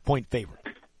 6.5 point favorite.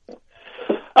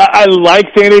 I like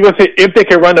San Diego State if they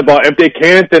can run the ball. If they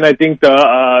can't, then I think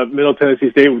the Middle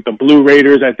Tennessee State with the Blue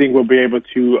Raiders, I think will be able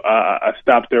to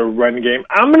stop their run game.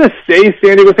 I'm going to say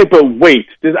San Diego State, but wait.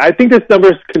 I think this number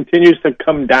continues to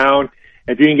come down.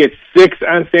 If you can get 6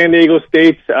 on San Diego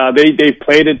State, they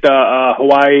played at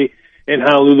Hawaii in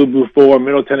Honolulu before.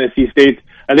 Middle Tennessee State,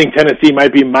 I think Tennessee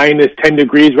might be minus 10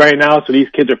 degrees right now, so these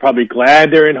kids are probably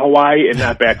glad they're in Hawaii and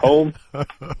not back home.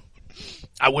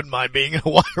 I wouldn't mind being in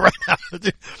Hawaii right now.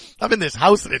 I'm in this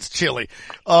house and it's chilly.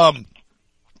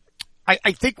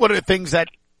 I think one of the things that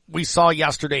we saw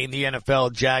yesterday in the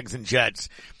NFL, Jags and Jets,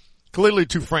 clearly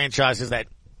 2 franchises that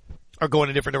are going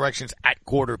in different directions at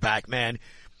quarterback, man.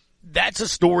 That's a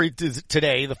story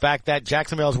today. The fact that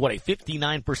Jacksonville has a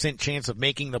 59% chance of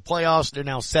making the playoffs. They're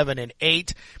now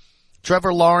 7-8.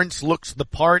 Trevor Lawrence looks the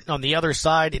part. On the other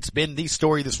side, it's been the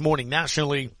story this morning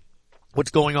nationally. What's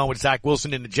going on with Zach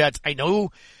Wilson and the Jets? I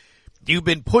know you've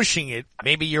been pushing it.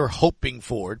 Maybe you're hoping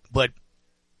for it, but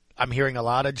I'm hearing a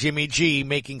lot of Jimmy G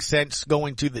making sense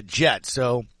going to the Jets.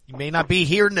 So he may not be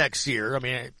here next year. I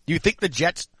mean, do you think the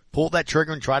Jets pull that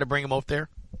trigger and try to bring him up there?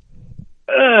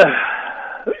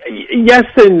 Yes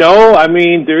and no. I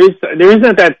mean, there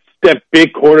isn't that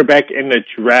big quarterback in the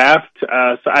draft,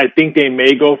 so I think they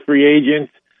may go free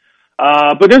agents.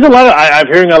 But there's I'm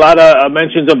hearing a lot of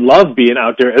mentions of Love being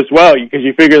out there as well, because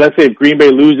you figure, let's say if Green Bay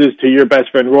loses to your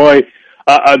best friend Roy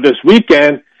this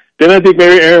weekend, then I think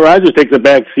maybe Aaron Rodgers takes a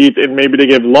back seat and maybe they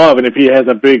give Love, and if he has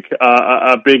a big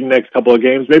next couple of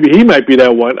games, maybe he might be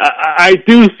that one. I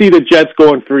do see the Jets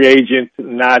going free agent,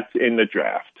 not in the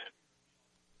draft.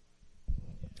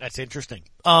 That's interesting.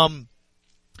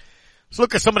 Let's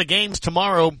look at some of the games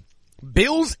tomorrow.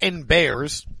 Bills and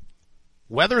Bears.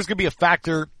 weather's going to be a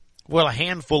factor. Well, a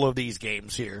handful of these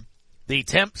games here. The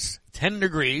temps, 10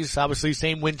 degrees. Obviously,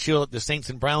 same wind chill that the Saints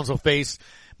and Browns will face.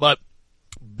 But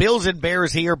Bills and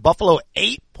Bears here. Buffalo,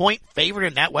 8-point favorite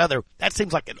in that weather. That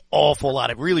seems like an awful lot.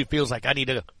 It really feels like I need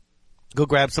to go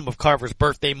grab some of Carver's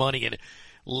birthday money and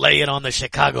lay it on the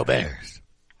Chicago Bears.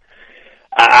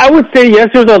 I would say yes.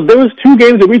 There was two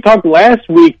games that we talked last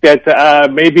week that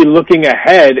maybe looking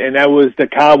ahead, and that was the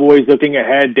Cowboys looking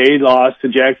ahead. They lost to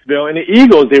Jacksonville, and the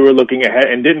Eagles, they were looking ahead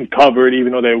and didn't cover it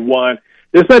even though they won.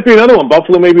 This might be another one.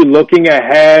 Buffalo may be looking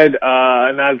ahead,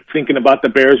 not thinking about the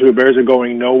Bears, where the Bears are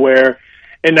going nowhere.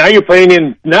 And now you're playing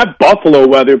in not Buffalo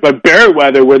weather, but Bear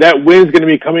weather, where that wind's going to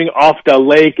be coming off the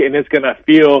lake, and it's going to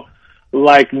feel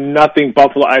like nothing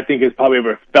Buffalo, I think, has probably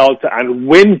ever felt on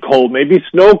wind cold, maybe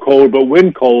snow cold, but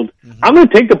wind cold. Mm-hmm. I'm going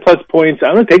to take the plus points.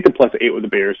 I'm going to take the +8 with the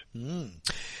Bears.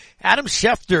 Adam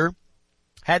Schefter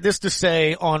had this to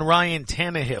say on Ryan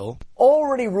Tannehill.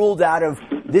 Already ruled out of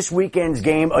this weekend's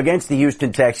game against the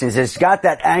Houston Texans. Has got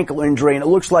that ankle injury, and it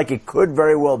looks like it could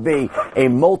very well be a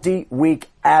multi-week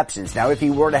absence. Now, if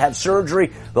he were to have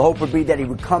surgery, the hope would be that he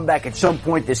would come back at some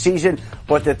point this season.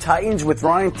 But the Titans, with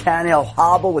Ryan Tannehill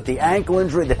hobble with the ankle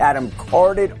injury that had him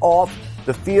carted off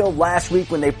the field last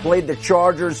week when they played the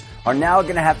Chargers, are now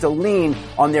going to have to lean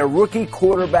on their rookie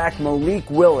quarterback Malik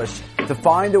Willis to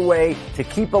find a way to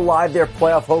keep alive their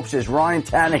playoff hopes, as Ryan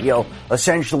Tannehill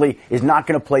essentially is not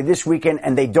going to play this weekend,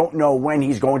 and they don't know when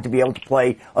he's going to be able to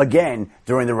play again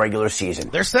during the regular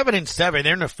season. They're 7-7.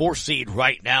 They're in the 4th seed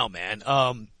right now, man.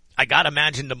 I gotta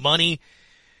imagine the money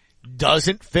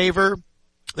doesn't favor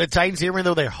the Titans here, even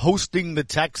though they're hosting the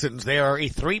Texans. They are a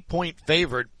 3-point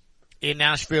favorite in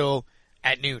Nashville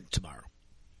at noon tomorrow.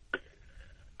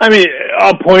 I mean,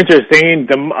 all points are saying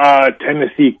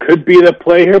Tennessee could be the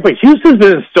play here, but Houston's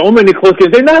been in so many close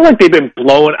games. They're not like they've been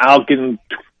blown out, getting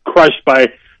crushed by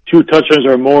 2 touchdowns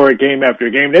or more game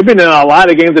after game. They've been in a lot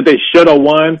of games that they should have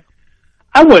won.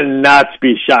 I would not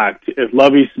be shocked if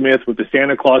Lovie Smith with the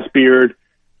Santa Claus beard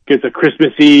gets a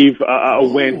Christmas Eve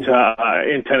win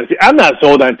in Tennessee. I'm not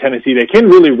sold on Tennessee. They can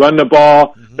really run the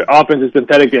ball. Mm-hmm. Their offense is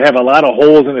pathetic. They have a lot of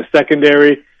holes in the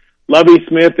secondary. Lovie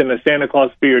Smith and the Santa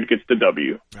Claus beard gets the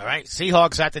W. All right.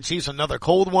 Seahawks at the Chiefs, another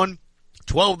cold one.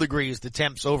 12 degrees the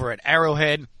temps over at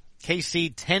Arrowhead.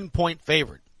 KC 10-point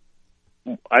favorite.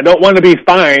 I don't want to be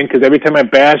fined because every time I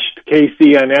bash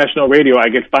KC on national radio, I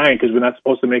get fined because we're not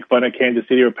supposed to make fun of Kansas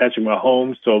City or Patrick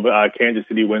Mahomes. So Kansas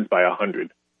City wins by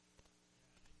 100.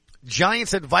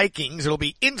 Giants at Vikings. It'll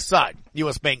be inside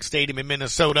U.S. Bank Stadium in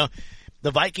Minnesota.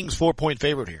 The Vikings 4-point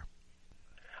favorite here.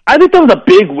 I think that was a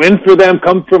big win for them,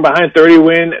 come from behind 30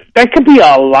 win. That could be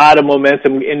a lot of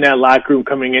momentum in that locker room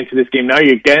coming into this game. Now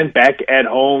you're again back at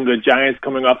home. The Giants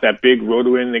coming off that big road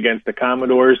win against the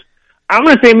Commodores. I'm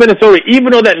going to say Minnesota,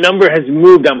 even though that number has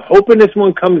moved, I'm hoping this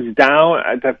one comes down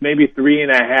to maybe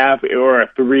 3.5 or a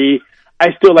 3. I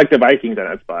still like the Vikings on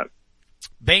that spot.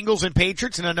 Bengals and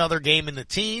Patriots in another game in the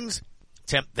teens.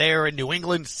 Temp there in New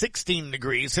England, 16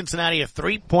 degrees. Cincinnati a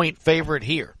 3-point favorite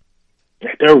here.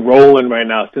 They're rolling right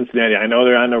now, Cincinnati. I know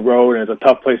they're on the road, and it's a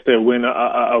tough place to win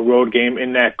a road game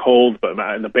in that cold, but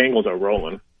the Bengals are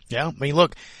rolling. Yeah, I mean,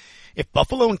 look, if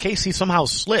Buffalo and KC somehow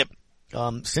slip,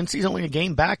 Cincy's only a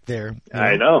game back there.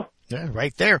 I know. Yeah,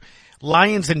 right there.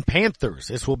 Lions and Panthers.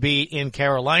 This will be in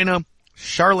Carolina.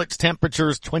 Charlotte's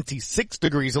temperature's 26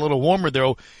 degrees, a little warmer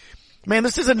though. Man,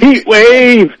 this is a heat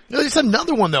wave. It's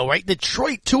another one though, right?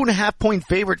 Detroit 2.5-point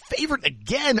favorite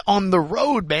again on the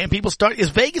road, man. Is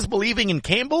Vegas believing in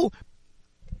Campbell?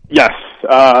 Yes.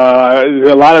 There's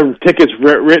a lot of tickets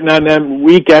written on them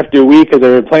week after week because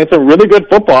they're playing some really good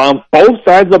football on both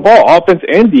sides of the ball, offense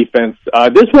and defense.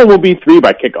 This one will be 3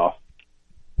 by kickoff.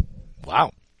 Wow.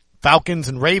 Falcons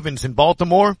and Ravens in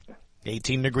Baltimore.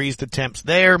 18 degrees the temps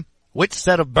there. Which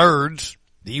set of birds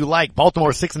do you like?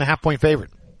 Baltimore 6.5-point favorite.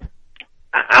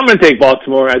 I'm going to take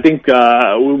Baltimore. I think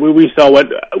we saw what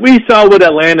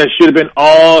Atlanta should have been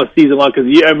all season long. Because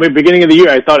at the beginning of the year,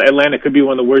 I thought Atlanta could be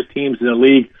one of the worst teams in the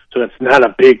league. So that's not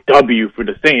a big W for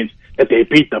the Saints that they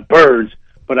beat the Birds.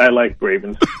 But I like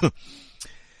Ravens.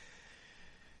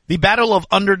 The battle of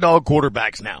underdog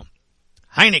quarterbacks now.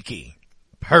 Heineke,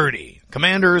 Purdy,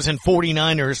 Commanders and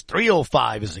 49ers.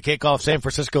 3:05 is the kickoff. San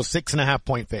Francisco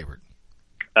 6.5-point favorite.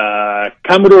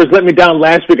 Commodores let me down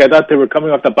last week. I thought they were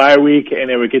coming off the bye week and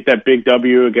they would get that big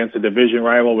W against a division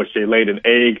rival, which they laid an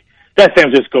egg. That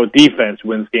San Francisco defense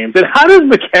wins games. And how does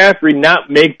McCaffrey not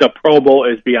make the Pro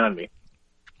Bowl is beyond me.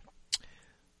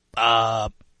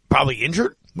 Probably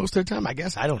injured most of the time, I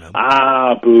guess. I don't know.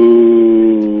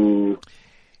 Boo.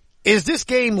 Is this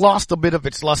game lost a bit of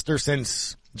its luster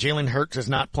since Jalen Hurts is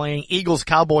not playing? Eagles,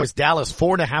 Cowboys, Dallas,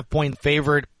 4.5-point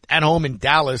favorite at home in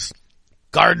Dallas.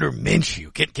 Gardner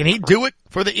Minshew. Can he do it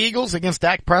for the Eagles against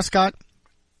Dak Prescott?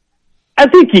 I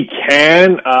think he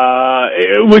can,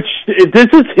 this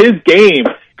is his game.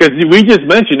 Because we just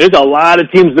mentioned there's a lot of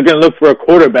teams that are going to look for a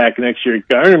quarterback next year.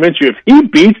 Gardner Minshew, if he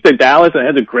beats the Dallas and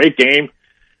has a great game,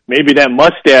 maybe that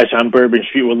mustache on Bourbon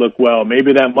Street will look well.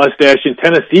 Maybe that mustache in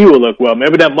Tennessee will look well.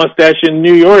 Maybe that mustache in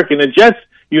New York in the Jets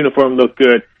uniform look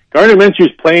good. Gardner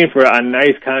Minshew's playing for a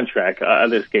nice contract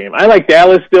this game. I like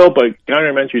Dallas still, but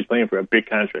Gardner Minshew's playing for a big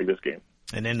contract this game.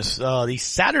 And then the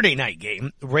Saturday night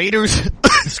game, Raiders,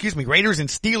 Raiders and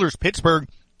Steelers, Pittsburgh,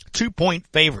 2-point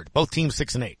favorite. Both teams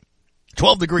 6-8.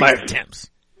 12 degrees at temps.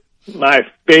 My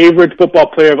favorite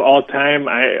football player of all time.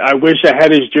 I wish I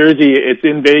had his jersey. It's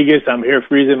in Vegas. I'm here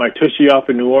freezing my tushy off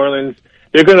in New Orleans.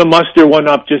 They're going to muster one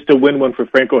up just to win one for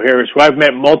Franco Harris, who I've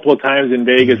met multiple times in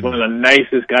Vegas. One of the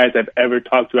nicest guys I've ever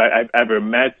talked to, I've ever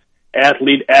met.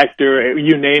 Athlete, actor,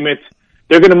 you name it.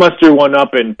 They're going to muster one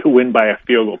up and to win by a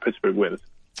field goal. Pittsburgh wins.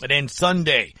 And then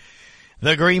Sunday,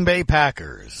 the Green Bay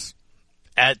Packers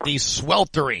at the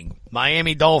sweltering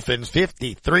Miami Dolphins,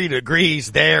 53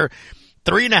 degrees there.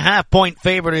 3.5-point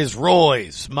favorite is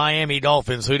Roy's Miami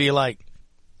Dolphins. Who do you like?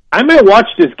 I might watch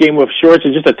this game with shorts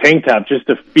and just a tank top just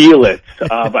to feel it,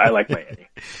 but I like Miami.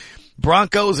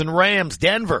 Broncos and Rams,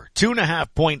 Denver,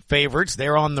 2.5-point favorites.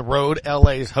 They're on the road.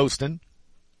 LA's hosting.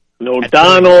 No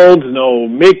Donald, no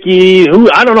Mickey.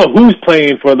 I don't know who's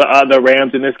playing for the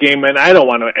Rams in this game, and I don't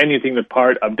want to know anything to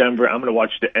part of Denver. I'm going to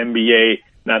watch the NBA,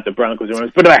 not the Broncos and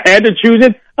Rams. But if I had to choose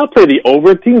it, I'll play the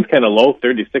over. Team's kind of low,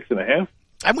 36.5.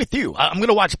 I'm with you. I'm going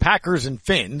to watch Packers and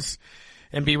Finns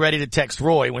and be ready to text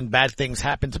Roy when bad things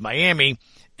happen to Miami.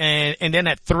 And then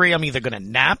at 3, I'm either going to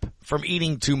nap from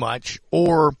eating too much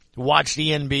or watch the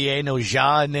NBA. No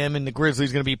Ja and them and the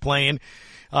Grizzlies going to be playing.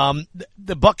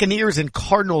 The Buccaneers and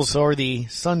Cardinals are the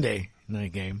Sunday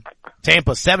night game.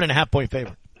 Tampa, 7.5-point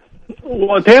favorite.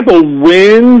 Well, Tampa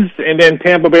wins, and then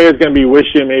Tampa Bay is going to be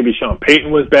wishing maybe Sean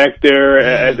Payton was back there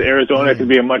as Arizona. It could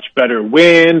be a much better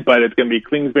win, but it's going to be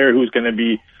Kingsbury who's going to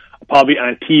be probably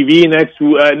on TV next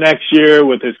year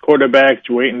with his quarterbacks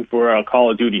waiting for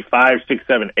Call of Duty 5, 6,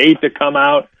 7, 8 to come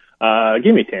out.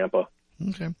 Give me Tampa.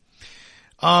 Okay.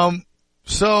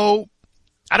 So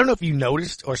I don't know if you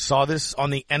noticed or saw this on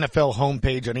the NFL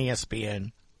homepage on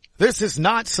ESPN. This is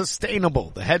not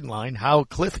sustainable. The headline, how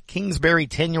Cliff Kingsbury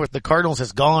tenure with the Cardinals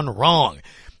has gone wrong.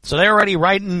 So they're already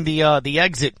writing the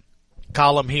exit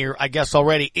column here, I guess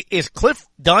already. Is Cliff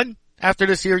done after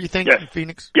this year, you think, in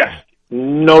Phoenix? Yes.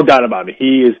 No doubt about it.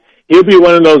 He'll be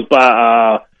one of those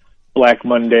Black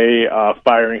Monday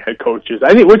firing head coaches.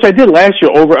 I think, which I did last year,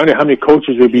 over under how many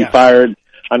coaches would be fired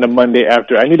on the Monday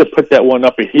after. I need to put that one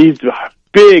up. He's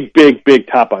big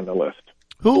top on the list.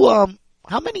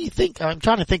 How many you think? I'm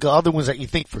trying to think of other ones that you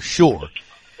think for sure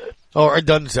or are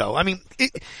done so. I mean,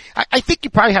 I think you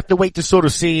probably have to wait to sort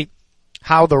of see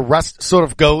how the rest sort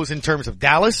of goes in terms of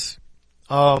Dallas,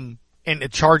 and the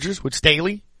Chargers with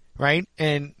Staley, right?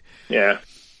 And those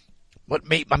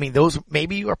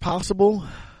maybe are possible.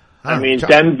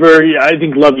 Denver, I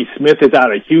think Lovie Smith is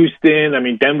out of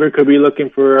Houston. Denver could be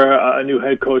looking for a new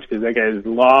head coach because that guy's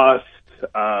lost.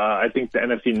 I think the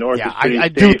NFC North is pretty I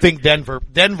do think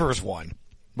Denver's one,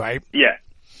 right? Yeah.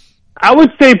 I would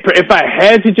say if I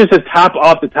had to just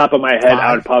off the top of my head, 5.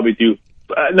 I would probably do,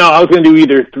 I was going to do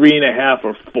either 3.5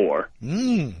 or 4.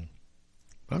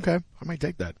 Okay. I might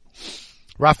take that.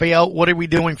 Raphael, what are we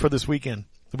doing for this weekend?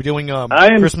 Are we doing,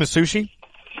 Christmas sushi?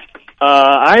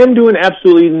 I am doing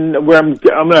absolutely where I'm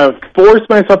going to force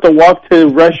myself to walk to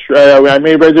restaurant. I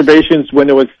made reservations when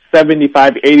it was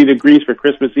 75, 80 degrees for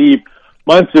Christmas Eve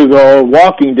months ago,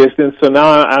 walking distance. So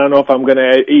now I don't know if I'm going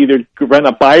to either rent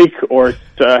a bike or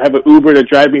have an Uber to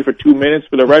drive me for 2 minutes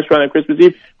for the restaurant on Christmas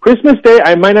Eve. Christmas Day,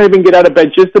 I might not even get out of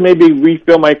bed just to maybe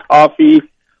refill my coffee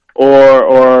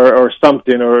or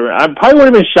something. Or I probably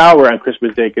won't even shower on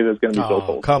Christmas Day because it's going to be so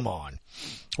cold. Come on.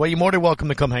 Well, you're more than welcome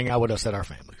to come hang out with us at our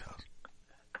family's house.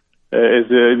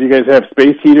 Do you guys have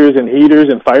space heaters and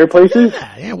fireplaces?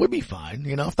 Yeah, it would be fine.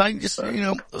 If I just,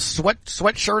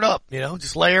 sweatshirt up,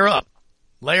 just layer up.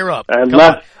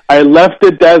 I left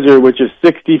the desert, which is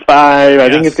 65. I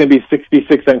think it's going to be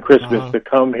 66 on Christmas to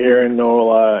come here in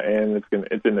NOLA, and it's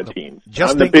in the teens.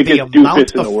 Just think the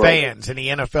amount of fans in the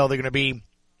NFL they're going to be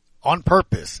on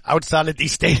purpose outside of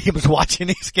these stadiums watching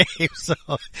these games. So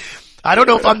I don't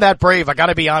know if I'm that brave. I got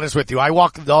to be honest with you. I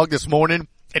walked the dog this morning.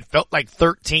 It felt like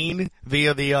 13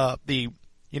 via the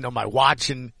my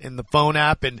watch and the phone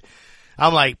app, and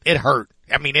I'm like, it hurt.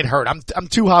 It hurt. I'm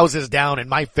 2 houses down and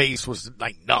my face was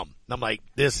like numb. I'm like,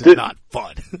 this is not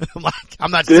fun.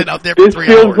 I'm not sitting out there for 3 hours.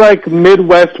 This feels like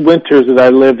Midwest winters that I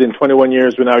lived in 21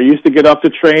 years when I used to get off the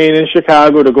train in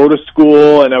Chicago to go to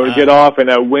school, and I would get off, and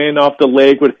that wind off the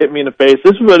lake would hit me in the face.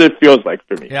 This is what it feels like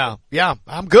for me. Yeah.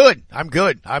 I'm good. I'm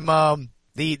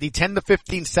the 10 to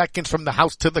 15 seconds from the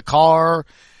house to the car.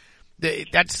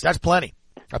 That's plenty.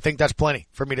 I think that's plenty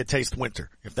for me to taste winter,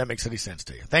 if that makes any sense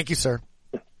to you. Thank you, sir.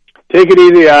 Take it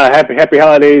easy. Happy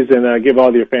holidays, and give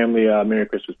all your family Merry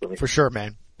Christmas for me. For sure,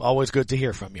 man. Always good to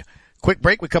hear from you. Quick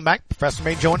break. We come back. Professor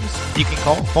May join us. You can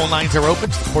call. Phone lines are open.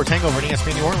 It's the Sports Hangover in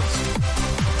ESPN New Orleans.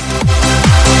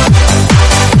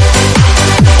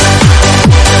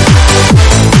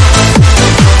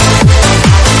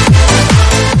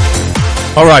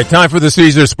 All right, time for the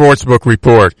Caesars Sportsbook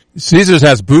Report. Caesars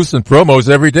has boosts and promos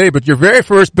every day, but your very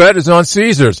first bet is on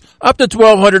Caesars, up to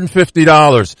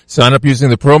 $1,250. Sign up using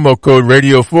the promo code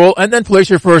RadioFull and then place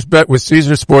your first bet with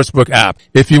Caesars Sportsbook app.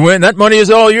 If you win, that money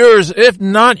is all yours. If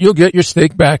not, you'll get your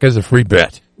stake back as a free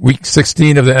bet. Week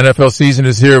 16 of the NFL season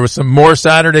is here with some more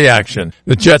Saturday action.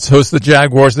 The Jets host the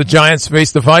Jaguars, the Giants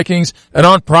face the Vikings, and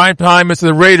on prime time it's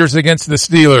the Raiders against the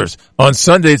Steelers. On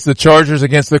Sunday it's the Chargers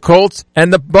against the Colts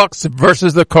and the Bucks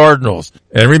versus the Cardinals.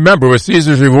 And remember, with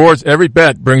Caesars Rewards, every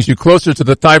bet brings you closer to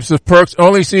the types of perks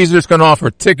only Caesars can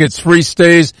offer: tickets, free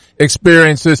stays,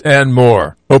 experiences, and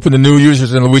more. Open to new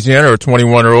users in Louisiana are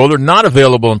 21 or older, not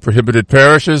available in prohibited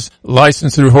parishes,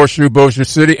 licensed through Horseshoe, Bossier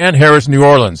City, and Harris, New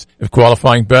Orleans. If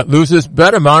qualifying bet loses,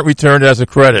 bet amount returned as a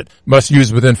credit. Must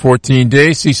use within 14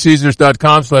 days. See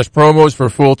Caesars.com/promos for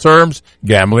full terms.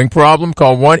 Gambling problem?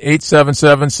 Call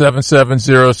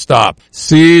 1-877-770-STOP.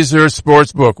 Caesars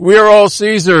Sportsbook. We are all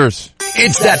Caesars.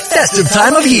 It's that festive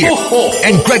time of year,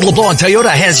 and Greg LeBlanc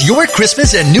Toyota has your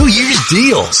Christmas and New Year's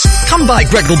deals. Come by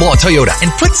Greg LeBlanc Toyota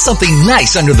and put something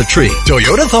nice under the tree.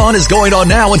 Toyotathon is going on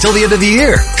now until the end of the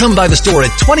year. Come by the store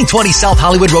at 2020 South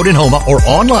Hollywood Road in Houma or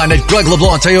online at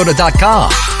GregLeBlancToyota.com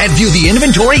and view the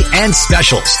inventory and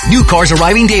specials. New cars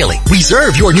arriving daily.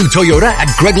 Reserve your new Toyota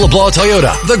at Greg LeBlanc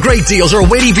Toyota. The great deals are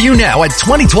waiting for you now at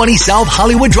 2020 South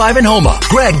Hollywood Drive in Houma.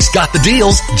 Greg's got the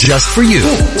deals just for you.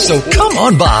 So come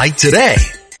on by today.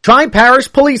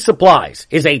 Tri-Parish Police Supplies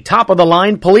is a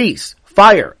top-of-the-line police,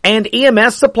 fire, and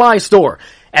EMS supply store,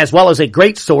 as well as a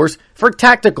great source for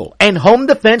tactical and home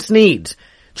defense needs.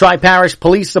 Tri-Parish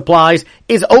Police Supplies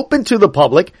is open to the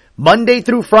public Monday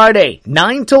through Friday,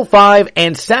 9 till 5,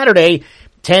 and Saturday,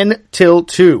 10 till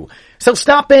 2. So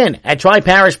stop in at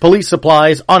Tri-Parish Police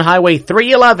Supplies on Highway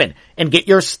 311 and get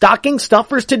your stocking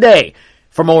stuffers today.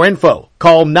 For more info,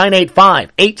 call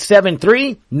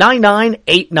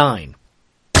 985-873-9989.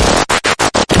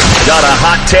 Got a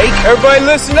hot take? Everybody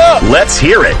listen up. Let's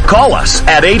hear it. Call us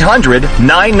at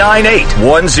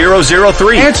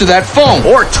 800-998-1003. Answer that phone.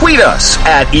 Or tweet us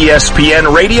at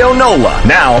ESPN Radio NOLA.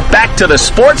 Now, back to the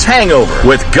Sports Hangover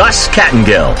with Gus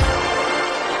Kattengill.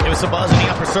 Give us a buzz in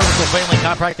the Upper Cervical Family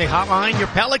Chiropractic Hotline. Your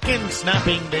Pelicans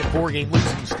snapping their 4-game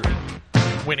losing streak,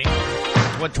 winning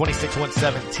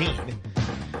 126-117.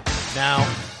 Now,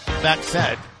 that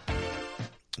said,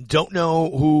 don't know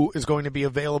who is going to be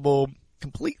available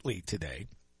completely today,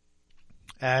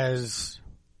 as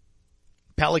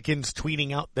Pelicans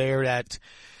tweeting out there that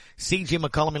C.J.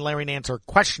 McCollum and Larry Nance are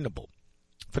questionable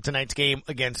for tonight's game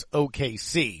against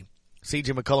OKC.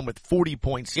 C.J. McCollum with 40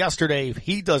 points yesterday. If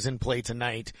he doesn't play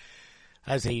tonight,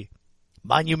 has a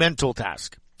monumental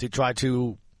task to try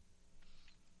to,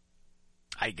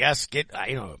 I guess, get,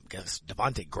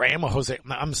 Devontae Graham or Jose,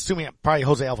 I'm assuming probably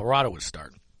Jose Alvarado would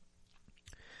start.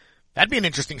 That'd be an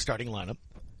interesting starting lineup.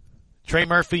 Trey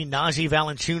Murphy, Najee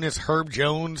Valanciunas, Herb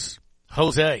Jones,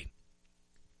 Jose.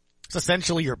 It's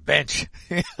essentially your bench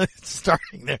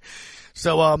starting there.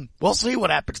 So, we'll see what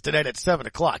happens tonight at 7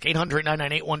 o'clock.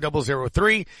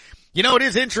 800-998-1003. You know, it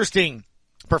is interesting,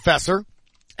 Professor,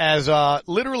 as,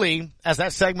 literally, as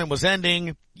that segment was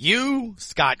ending, you,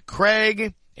 Scott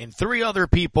Craig, and 3 other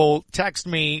people text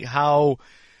me how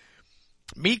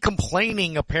me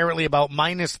complaining apparently about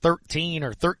minus 13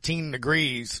 or 13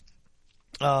 degrees,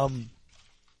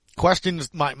 questions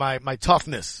my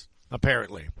toughness,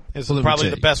 apparently, is probably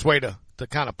the best way to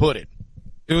kind of put it.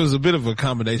 It was a bit of a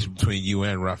combination between you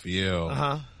and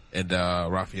Raphael. And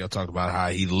Raphael talked about how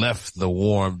he left the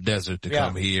warm desert to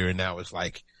come here, and now it's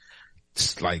like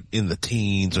in the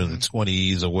teens or in the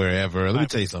 20s or wherever. Let me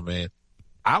tell you something, man.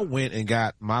 I went and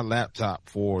got my laptop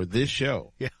for this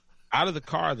show out of the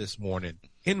car this morning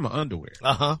in my underwear.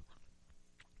 I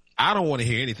don't want to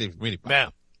hear anything from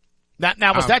anybody.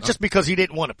 Now, was that just because you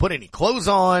didn't want to put any clothes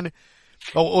on?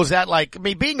 Or was that like, I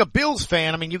mean, being a Bills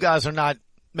fan, I mean, you guys are not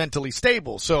mentally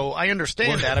stable, so I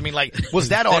understand that. I mean, like, was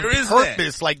that on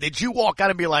purpose? That. Like, did you walk out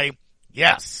and be like,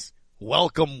 yes,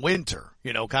 welcome winter,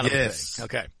 kind of yes. a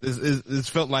thing. Okay. It's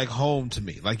felt like home to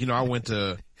me. Like, I went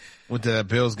to that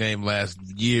Bills game last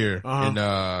year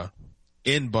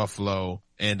in Buffalo,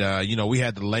 and we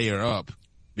had to layer up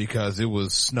because it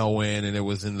was snowing and it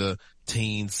was in the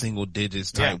single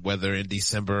digits type weather in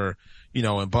December,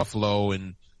 in Buffalo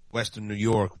and Western New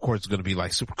York. Of course, it's going to be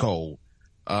like super cold.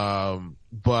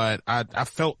 But I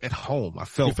felt at home.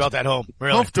 You felt at home,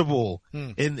 really comfortable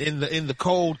in the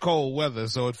cold weather.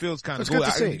 So it feels kind of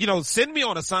good. Send me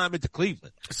on assignment to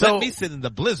Cleveland. So, let me sit in the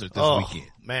blizzard this weekend.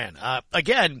 Man,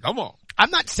 again, come on.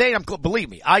 I'm not saying believe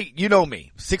me. You know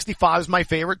me. 65 is my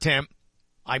favorite temp.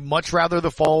 I much rather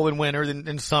the fall and winter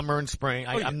than summer and spring.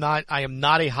 I am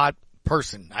not a hot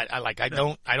person. I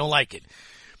don't like it.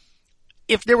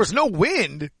 If there was no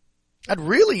wind, I'd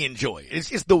really enjoy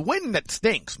it. It's the wind that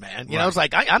stinks, man. You know, it's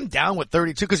like, I'm down with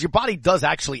 32 because your body does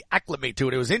actually acclimate to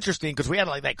it. It was interesting because we had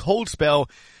like that cold spell.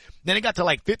 Then it got to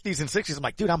like 50s and 60s. I'm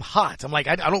like, dude, I'm hot. I'm like,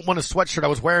 I don't want a sweatshirt. I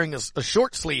was wearing a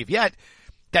short sleeve. Yet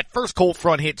that first cold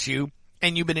front hits you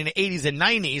and you've been in the 80s and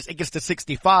 90s. It gets to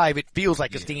 65. It feels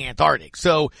like it's the Antarctic.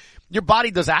 So your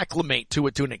body does acclimate to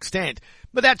it to an extent.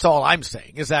 But that's all I'm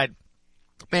saying is that,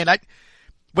 man,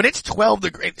 when it's 12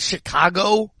 degrees,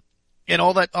 Chicago, and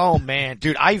all that, oh man,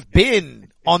 dude, I've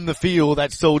been on the field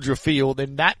at Soldier Field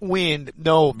and that wind,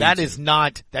 that's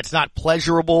not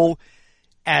pleasurable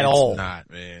at all. It's not,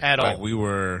 man. At all.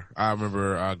 I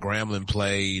remember, Grambling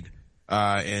played,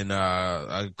 in,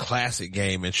 a classic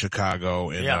game in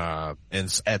Chicago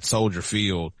and at Soldier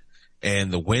Field,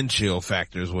 and the wind chill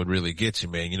factors would really get you,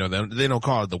 man. They don't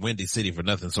call it the Windy City for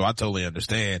nothing. So I totally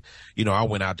understand. I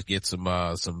went out to get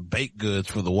some baked goods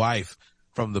for the wife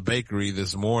from the bakery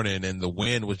this morning, and the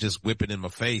wind was just whipping in my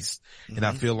face. And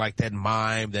I feel like that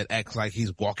mime that acts like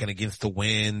he's walking against the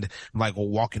wind, like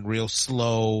walking real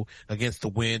slow against the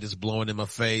wind is blowing in my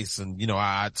face. And,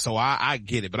 I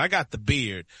get it, but I got the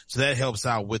beard, so that helps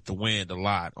out with the wind a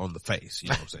lot on the face. You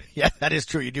know what I'm saying? Yeah, that is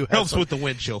true. You do have helps with the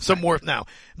wind chill. Some more now.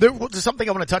 There's something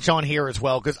I want to touch on here as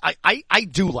well, because I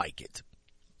do like it.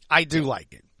 I do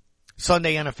like it.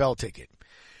 Sunday NFL ticket.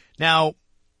 Now,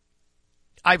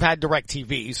 I've had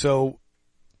DirecTV, so,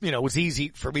 it's easy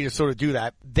for me to sort of do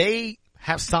that. They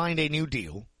have signed a new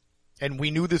deal, and we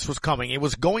knew this was coming. It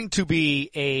was going to be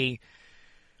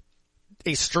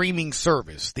a streaming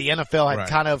service. The NFL had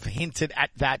kind of hinted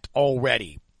at that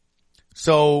already.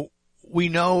 So we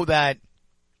know that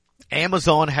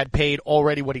Amazon had paid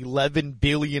already, $11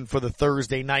 billion for the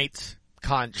Thursday night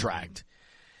contract.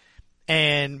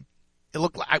 And it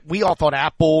looked like we all thought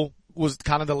Apple was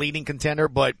kind of the leading contender,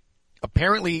 but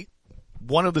apparently,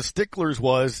 one of the sticklers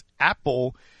was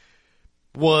Apple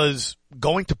was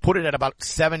going to put it at about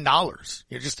 $7,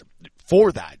 just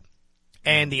for that.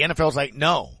 And the NFL's like,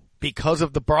 no, because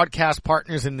of the broadcast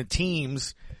partners and the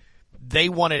teams, they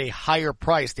wanted a higher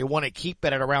price. They want to keep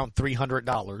it at around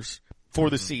 $300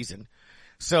 for the season.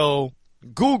 So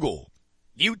Google,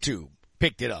 YouTube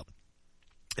picked it up.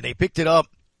 And they picked it up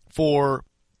for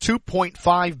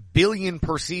 $2.5 billion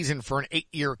per season for an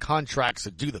 8-year contract. So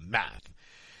do the math.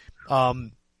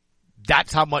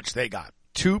 That's how much they got.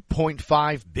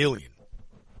 $2.5 billion,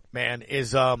 man,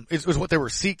 is what they were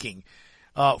seeking,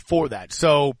 for that.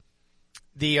 So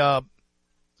so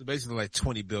basically like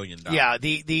 $20 billion. Yeah,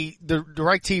 the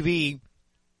DirecTV,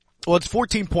 well, it's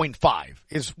 14.5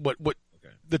 is what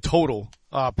the total,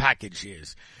 package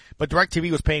is. But DirecTV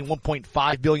was paying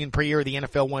 $1.5 billion per year. The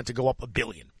NFL wanted to go up $1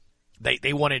 billion.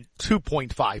 They wanted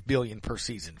 $2.5 billion per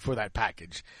season for that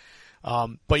package.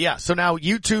 But yeah, so now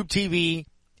YouTube TV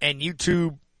and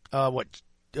YouTube,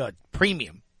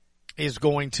 Premium is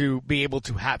going to be able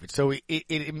to have it. So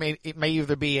it may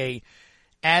either be a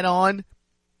add-on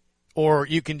or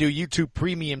you can do YouTube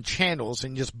Premium channels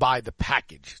and just buy the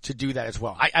package to do that as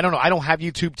well. I don't know. I don't have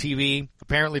YouTube TV.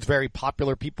 Apparently it's very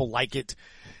popular. People like it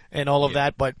and all of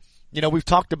that. But, we've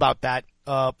talked about that.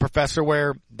 Professor,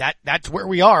 where that's where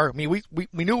we are. I mean, we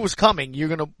knew it was coming. You're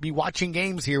going to be watching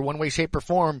games here one way, shape, or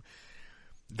form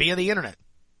via the internet.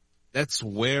 That's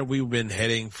where we've been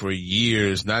heading for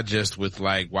years, not just with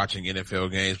like watching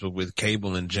NFL games, but with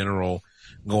cable in general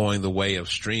going the way of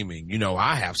streaming.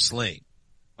 I have Sling.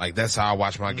 Like that's how I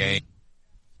watch my game.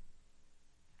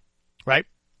 Right.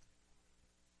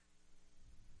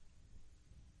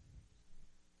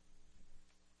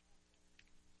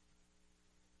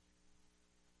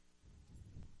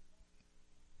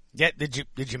 Yeah,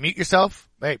 did you mute yourself?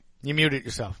 Hey, you muted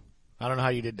yourself. I don't know how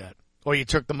you did that. Or you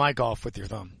took the mic off with your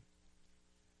thumb.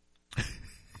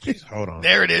 Jeez, hold on.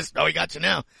 There it is. Oh, we got you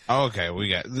now. Okay, we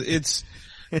got it's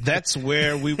that's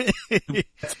where we've been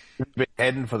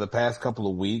heading for the past couple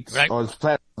of weeks, right. or the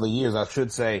past couple of years, I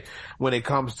should say, when it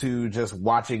comes to just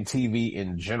watching TV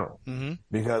in general. Mm-hmm.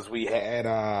 Because we had,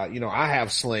 I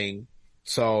have Sling,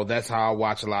 so that's how I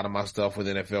watch a lot of my stuff with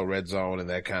NFL Red Zone and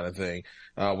that kind of thing.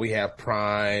 We have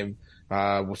Prime,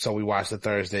 so we watch the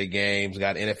Thursday games,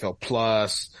 got NFL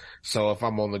Plus. So if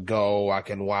I'm on the go, I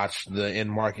can watch the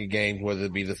in-market games, whether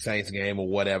it be the Saints game or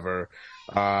whatever.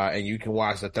 And you can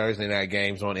watch the Thursday night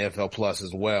games on NFL Plus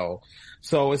as well.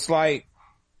 So it's like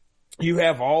you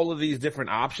have all of these different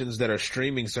options that are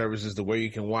streaming services to where you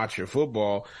can watch your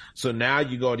football. So now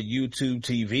you go to YouTube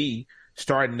TV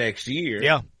starting next year.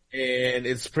 Yeah. And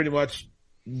it's pretty much,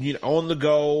 on the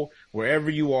go, wherever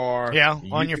you are. Yeah,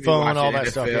 on your phone, all that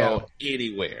NFL stuff. Yeah.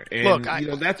 Anywhere. And,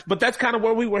 Look, that's kind of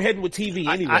where we were heading with TV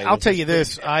anyway. I'll tell you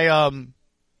this.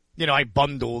 I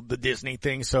bundled the Disney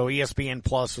thing, so ESPN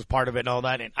Plus was part of it and all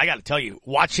that. And I got to tell you,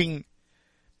 watching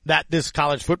this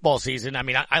college football season, I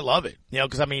mean, I love it.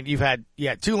 Because you had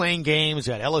Tulane games,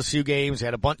 you had LSU games, you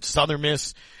had a bunch of Southern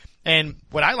Miss. And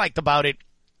what I liked about it,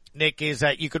 Nick, is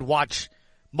that you could watch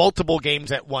multiple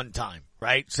games at one time,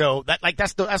 right? So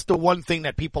that's the one thing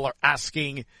that people are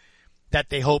asking that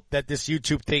they hope that this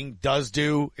YouTube thing does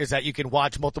do, is that you can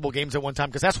watch multiple games at one time.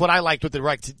 Because that's what I liked with the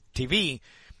DirecTV.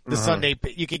 The Sunday,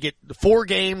 you could get 4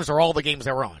 games or all the games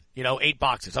that were on, 8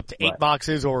 boxes, up to 8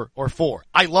 boxes or 4.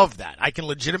 I love that. I can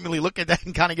legitimately look at that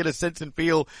and kind of get a sense and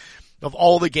feel of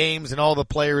all the games and all the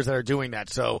players that are doing that.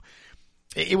 So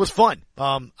it was fun.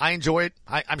 I enjoy it.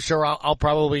 I'm sure I'll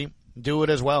probably do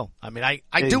it as well. I mean, I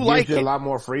do like it. A lot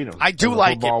more freedom. I do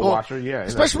like it. Well, watcher,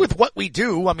 especially with what we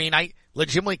do. I mean, I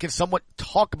legitimately can somewhat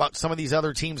talk about some of these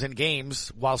other teams and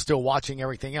games while still watching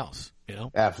everything else.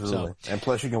 Absolutely. So, and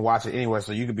plus you can watch it anywhere.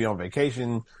 So you could be on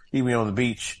vacation, you can be on the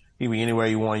beach, you can be anywhere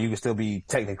you want. You can still be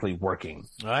technically working.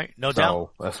 All right. No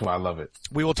doubt. That's why I love it.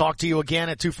 We will talk to you again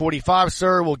at 2:45,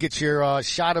 sir. We'll get your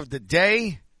shot of the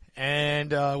day,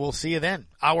 and we'll see you then.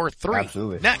 Hour 3.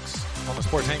 Absolutely. Next on the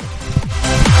Sports Hangover.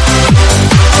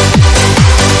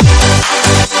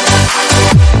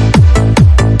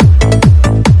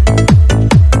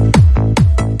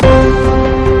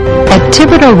 At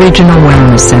Thibodaux Regional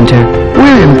Wellness Center,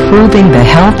 we're improving the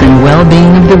health and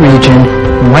well-being of the region,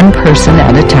 one person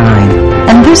at a time.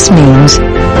 And this means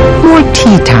more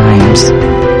tea times,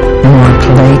 more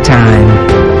play time,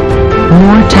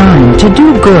 more time to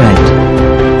do good,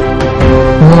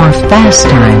 more fast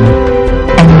time,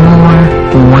 and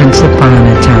more once upon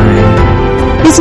a time.